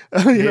you.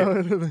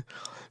 Know?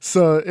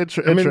 So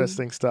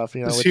interesting stuff,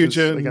 it's which huge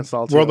is against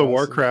all World of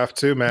Warcraft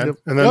too, man. Yep.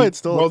 And then it's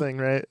still a thing,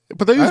 right?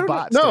 But they use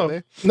bots, don't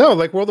they? No,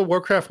 like World of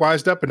Warcraft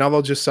wised up and now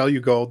they'll just sell you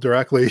gold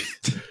directly.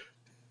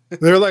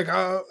 They're like,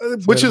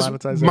 which is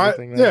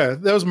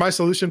that was my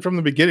solution from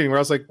the beginning, where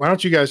I was like, why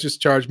don't you guys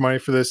just charge money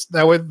for this?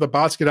 That way the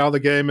bots get out of the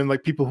game and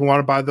like people who want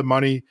to buy the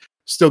money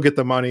still get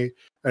the money,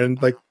 and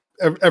like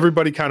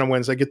everybody kind of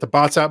wins. I get the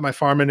bots out my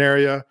farming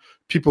area.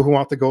 People who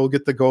want the gold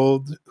get the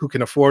gold, who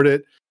can afford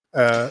it.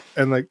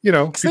 And like,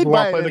 people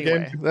want to play the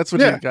game. That's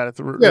what you got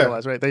to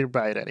realize, right? They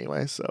buy it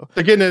anyway. So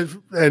they're getting it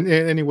in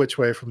any which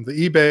way, from the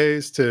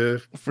eBays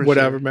to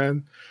whatever,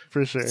 man.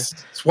 For sure.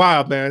 It's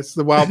wild, man. It's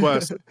the Wild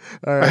West.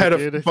 I had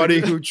a buddy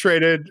who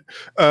traded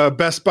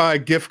Best Buy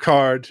gift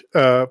card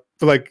for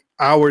like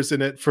hours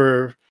in it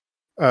for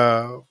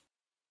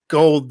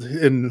gold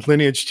in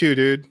Lineage 2,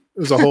 dude. It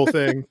was a whole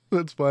thing.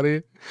 That's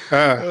funny.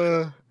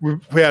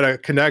 We had a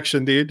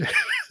connection, dude.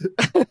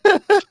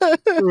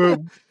 We were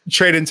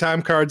trading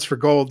time cards for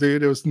gold,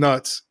 dude. It was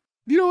nuts.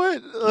 You know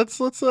what? Let's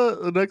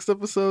the next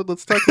episode,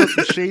 let's talk about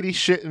some shady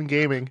shit in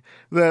gaming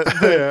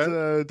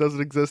that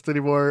doesn't exist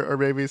anymore, or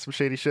maybe some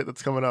shady shit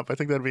that's coming up. I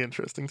think that'd be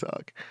interesting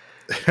talk.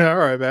 All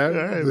right, man.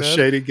 All right, man.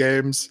 Shady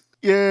games.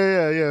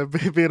 Yeah.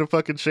 Being a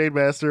fucking shade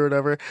master or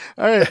whatever.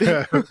 All right.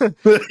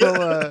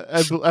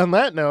 Well, on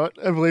that note,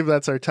 I believe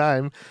that's our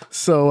time.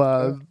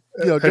 So,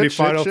 any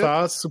final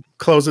thoughts?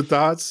 Closing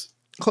thoughts?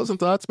 Closing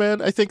thoughts,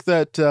 man. I think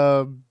that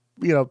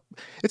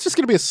it's just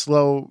going to be a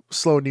slow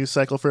news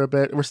cycle for a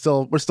bit. We're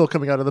still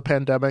coming out of the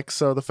pandemic,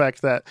 so the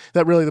fact that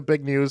really the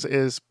big news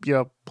is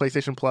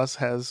PlayStation Plus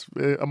has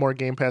a more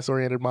Game Pass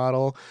oriented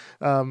model.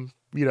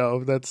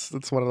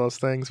 That's one of those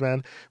things,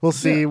 man. We'll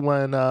see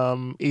when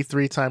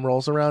E3 time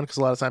rolls around, because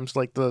a lot of times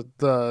like the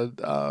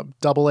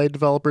AA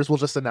developers will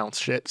just announce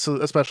shit. So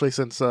especially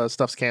since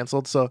stuff's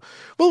canceled, so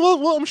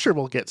well, I'm sure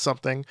we'll get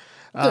something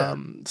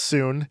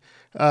soon.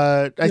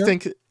 I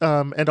think,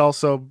 and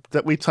also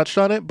that we touched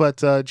on it, but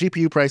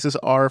GPU prices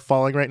are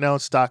falling right now.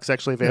 Stock's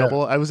actually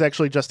available. I was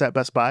actually just at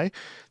Best Buy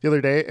the other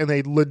day, and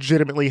they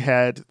legitimately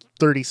had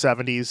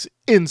 3070s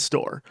in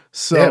store.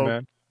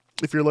 So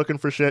if you're looking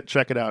for shit,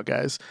 check it out,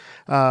 guys.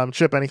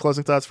 Chip, any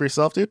closing thoughts for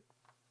yourself, dude?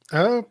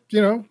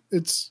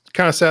 It's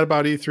kind of sad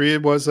about E3.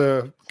 It was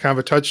a kind of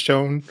a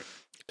touchstone.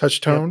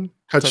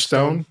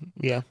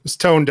 Yeah, it's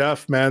tone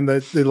deaf, man.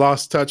 They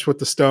lost touch with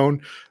the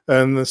stone,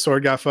 and the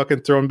sword got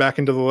fucking thrown back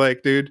into the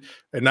lake, dude.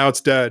 And now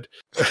it's dead.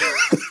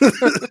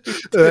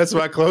 That's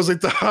my closing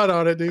thought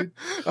on it, dude.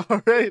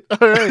 All right.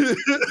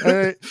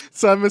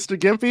 So I'm Mr.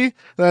 Gimpy.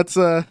 That's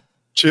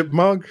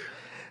Chipmunk.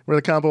 We're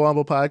the Combo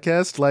Wombo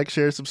Podcast. Like,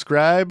 share,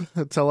 subscribe.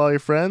 Tell all your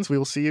friends. We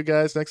will see you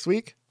guys next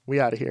week. We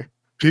out of here.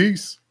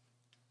 Peace.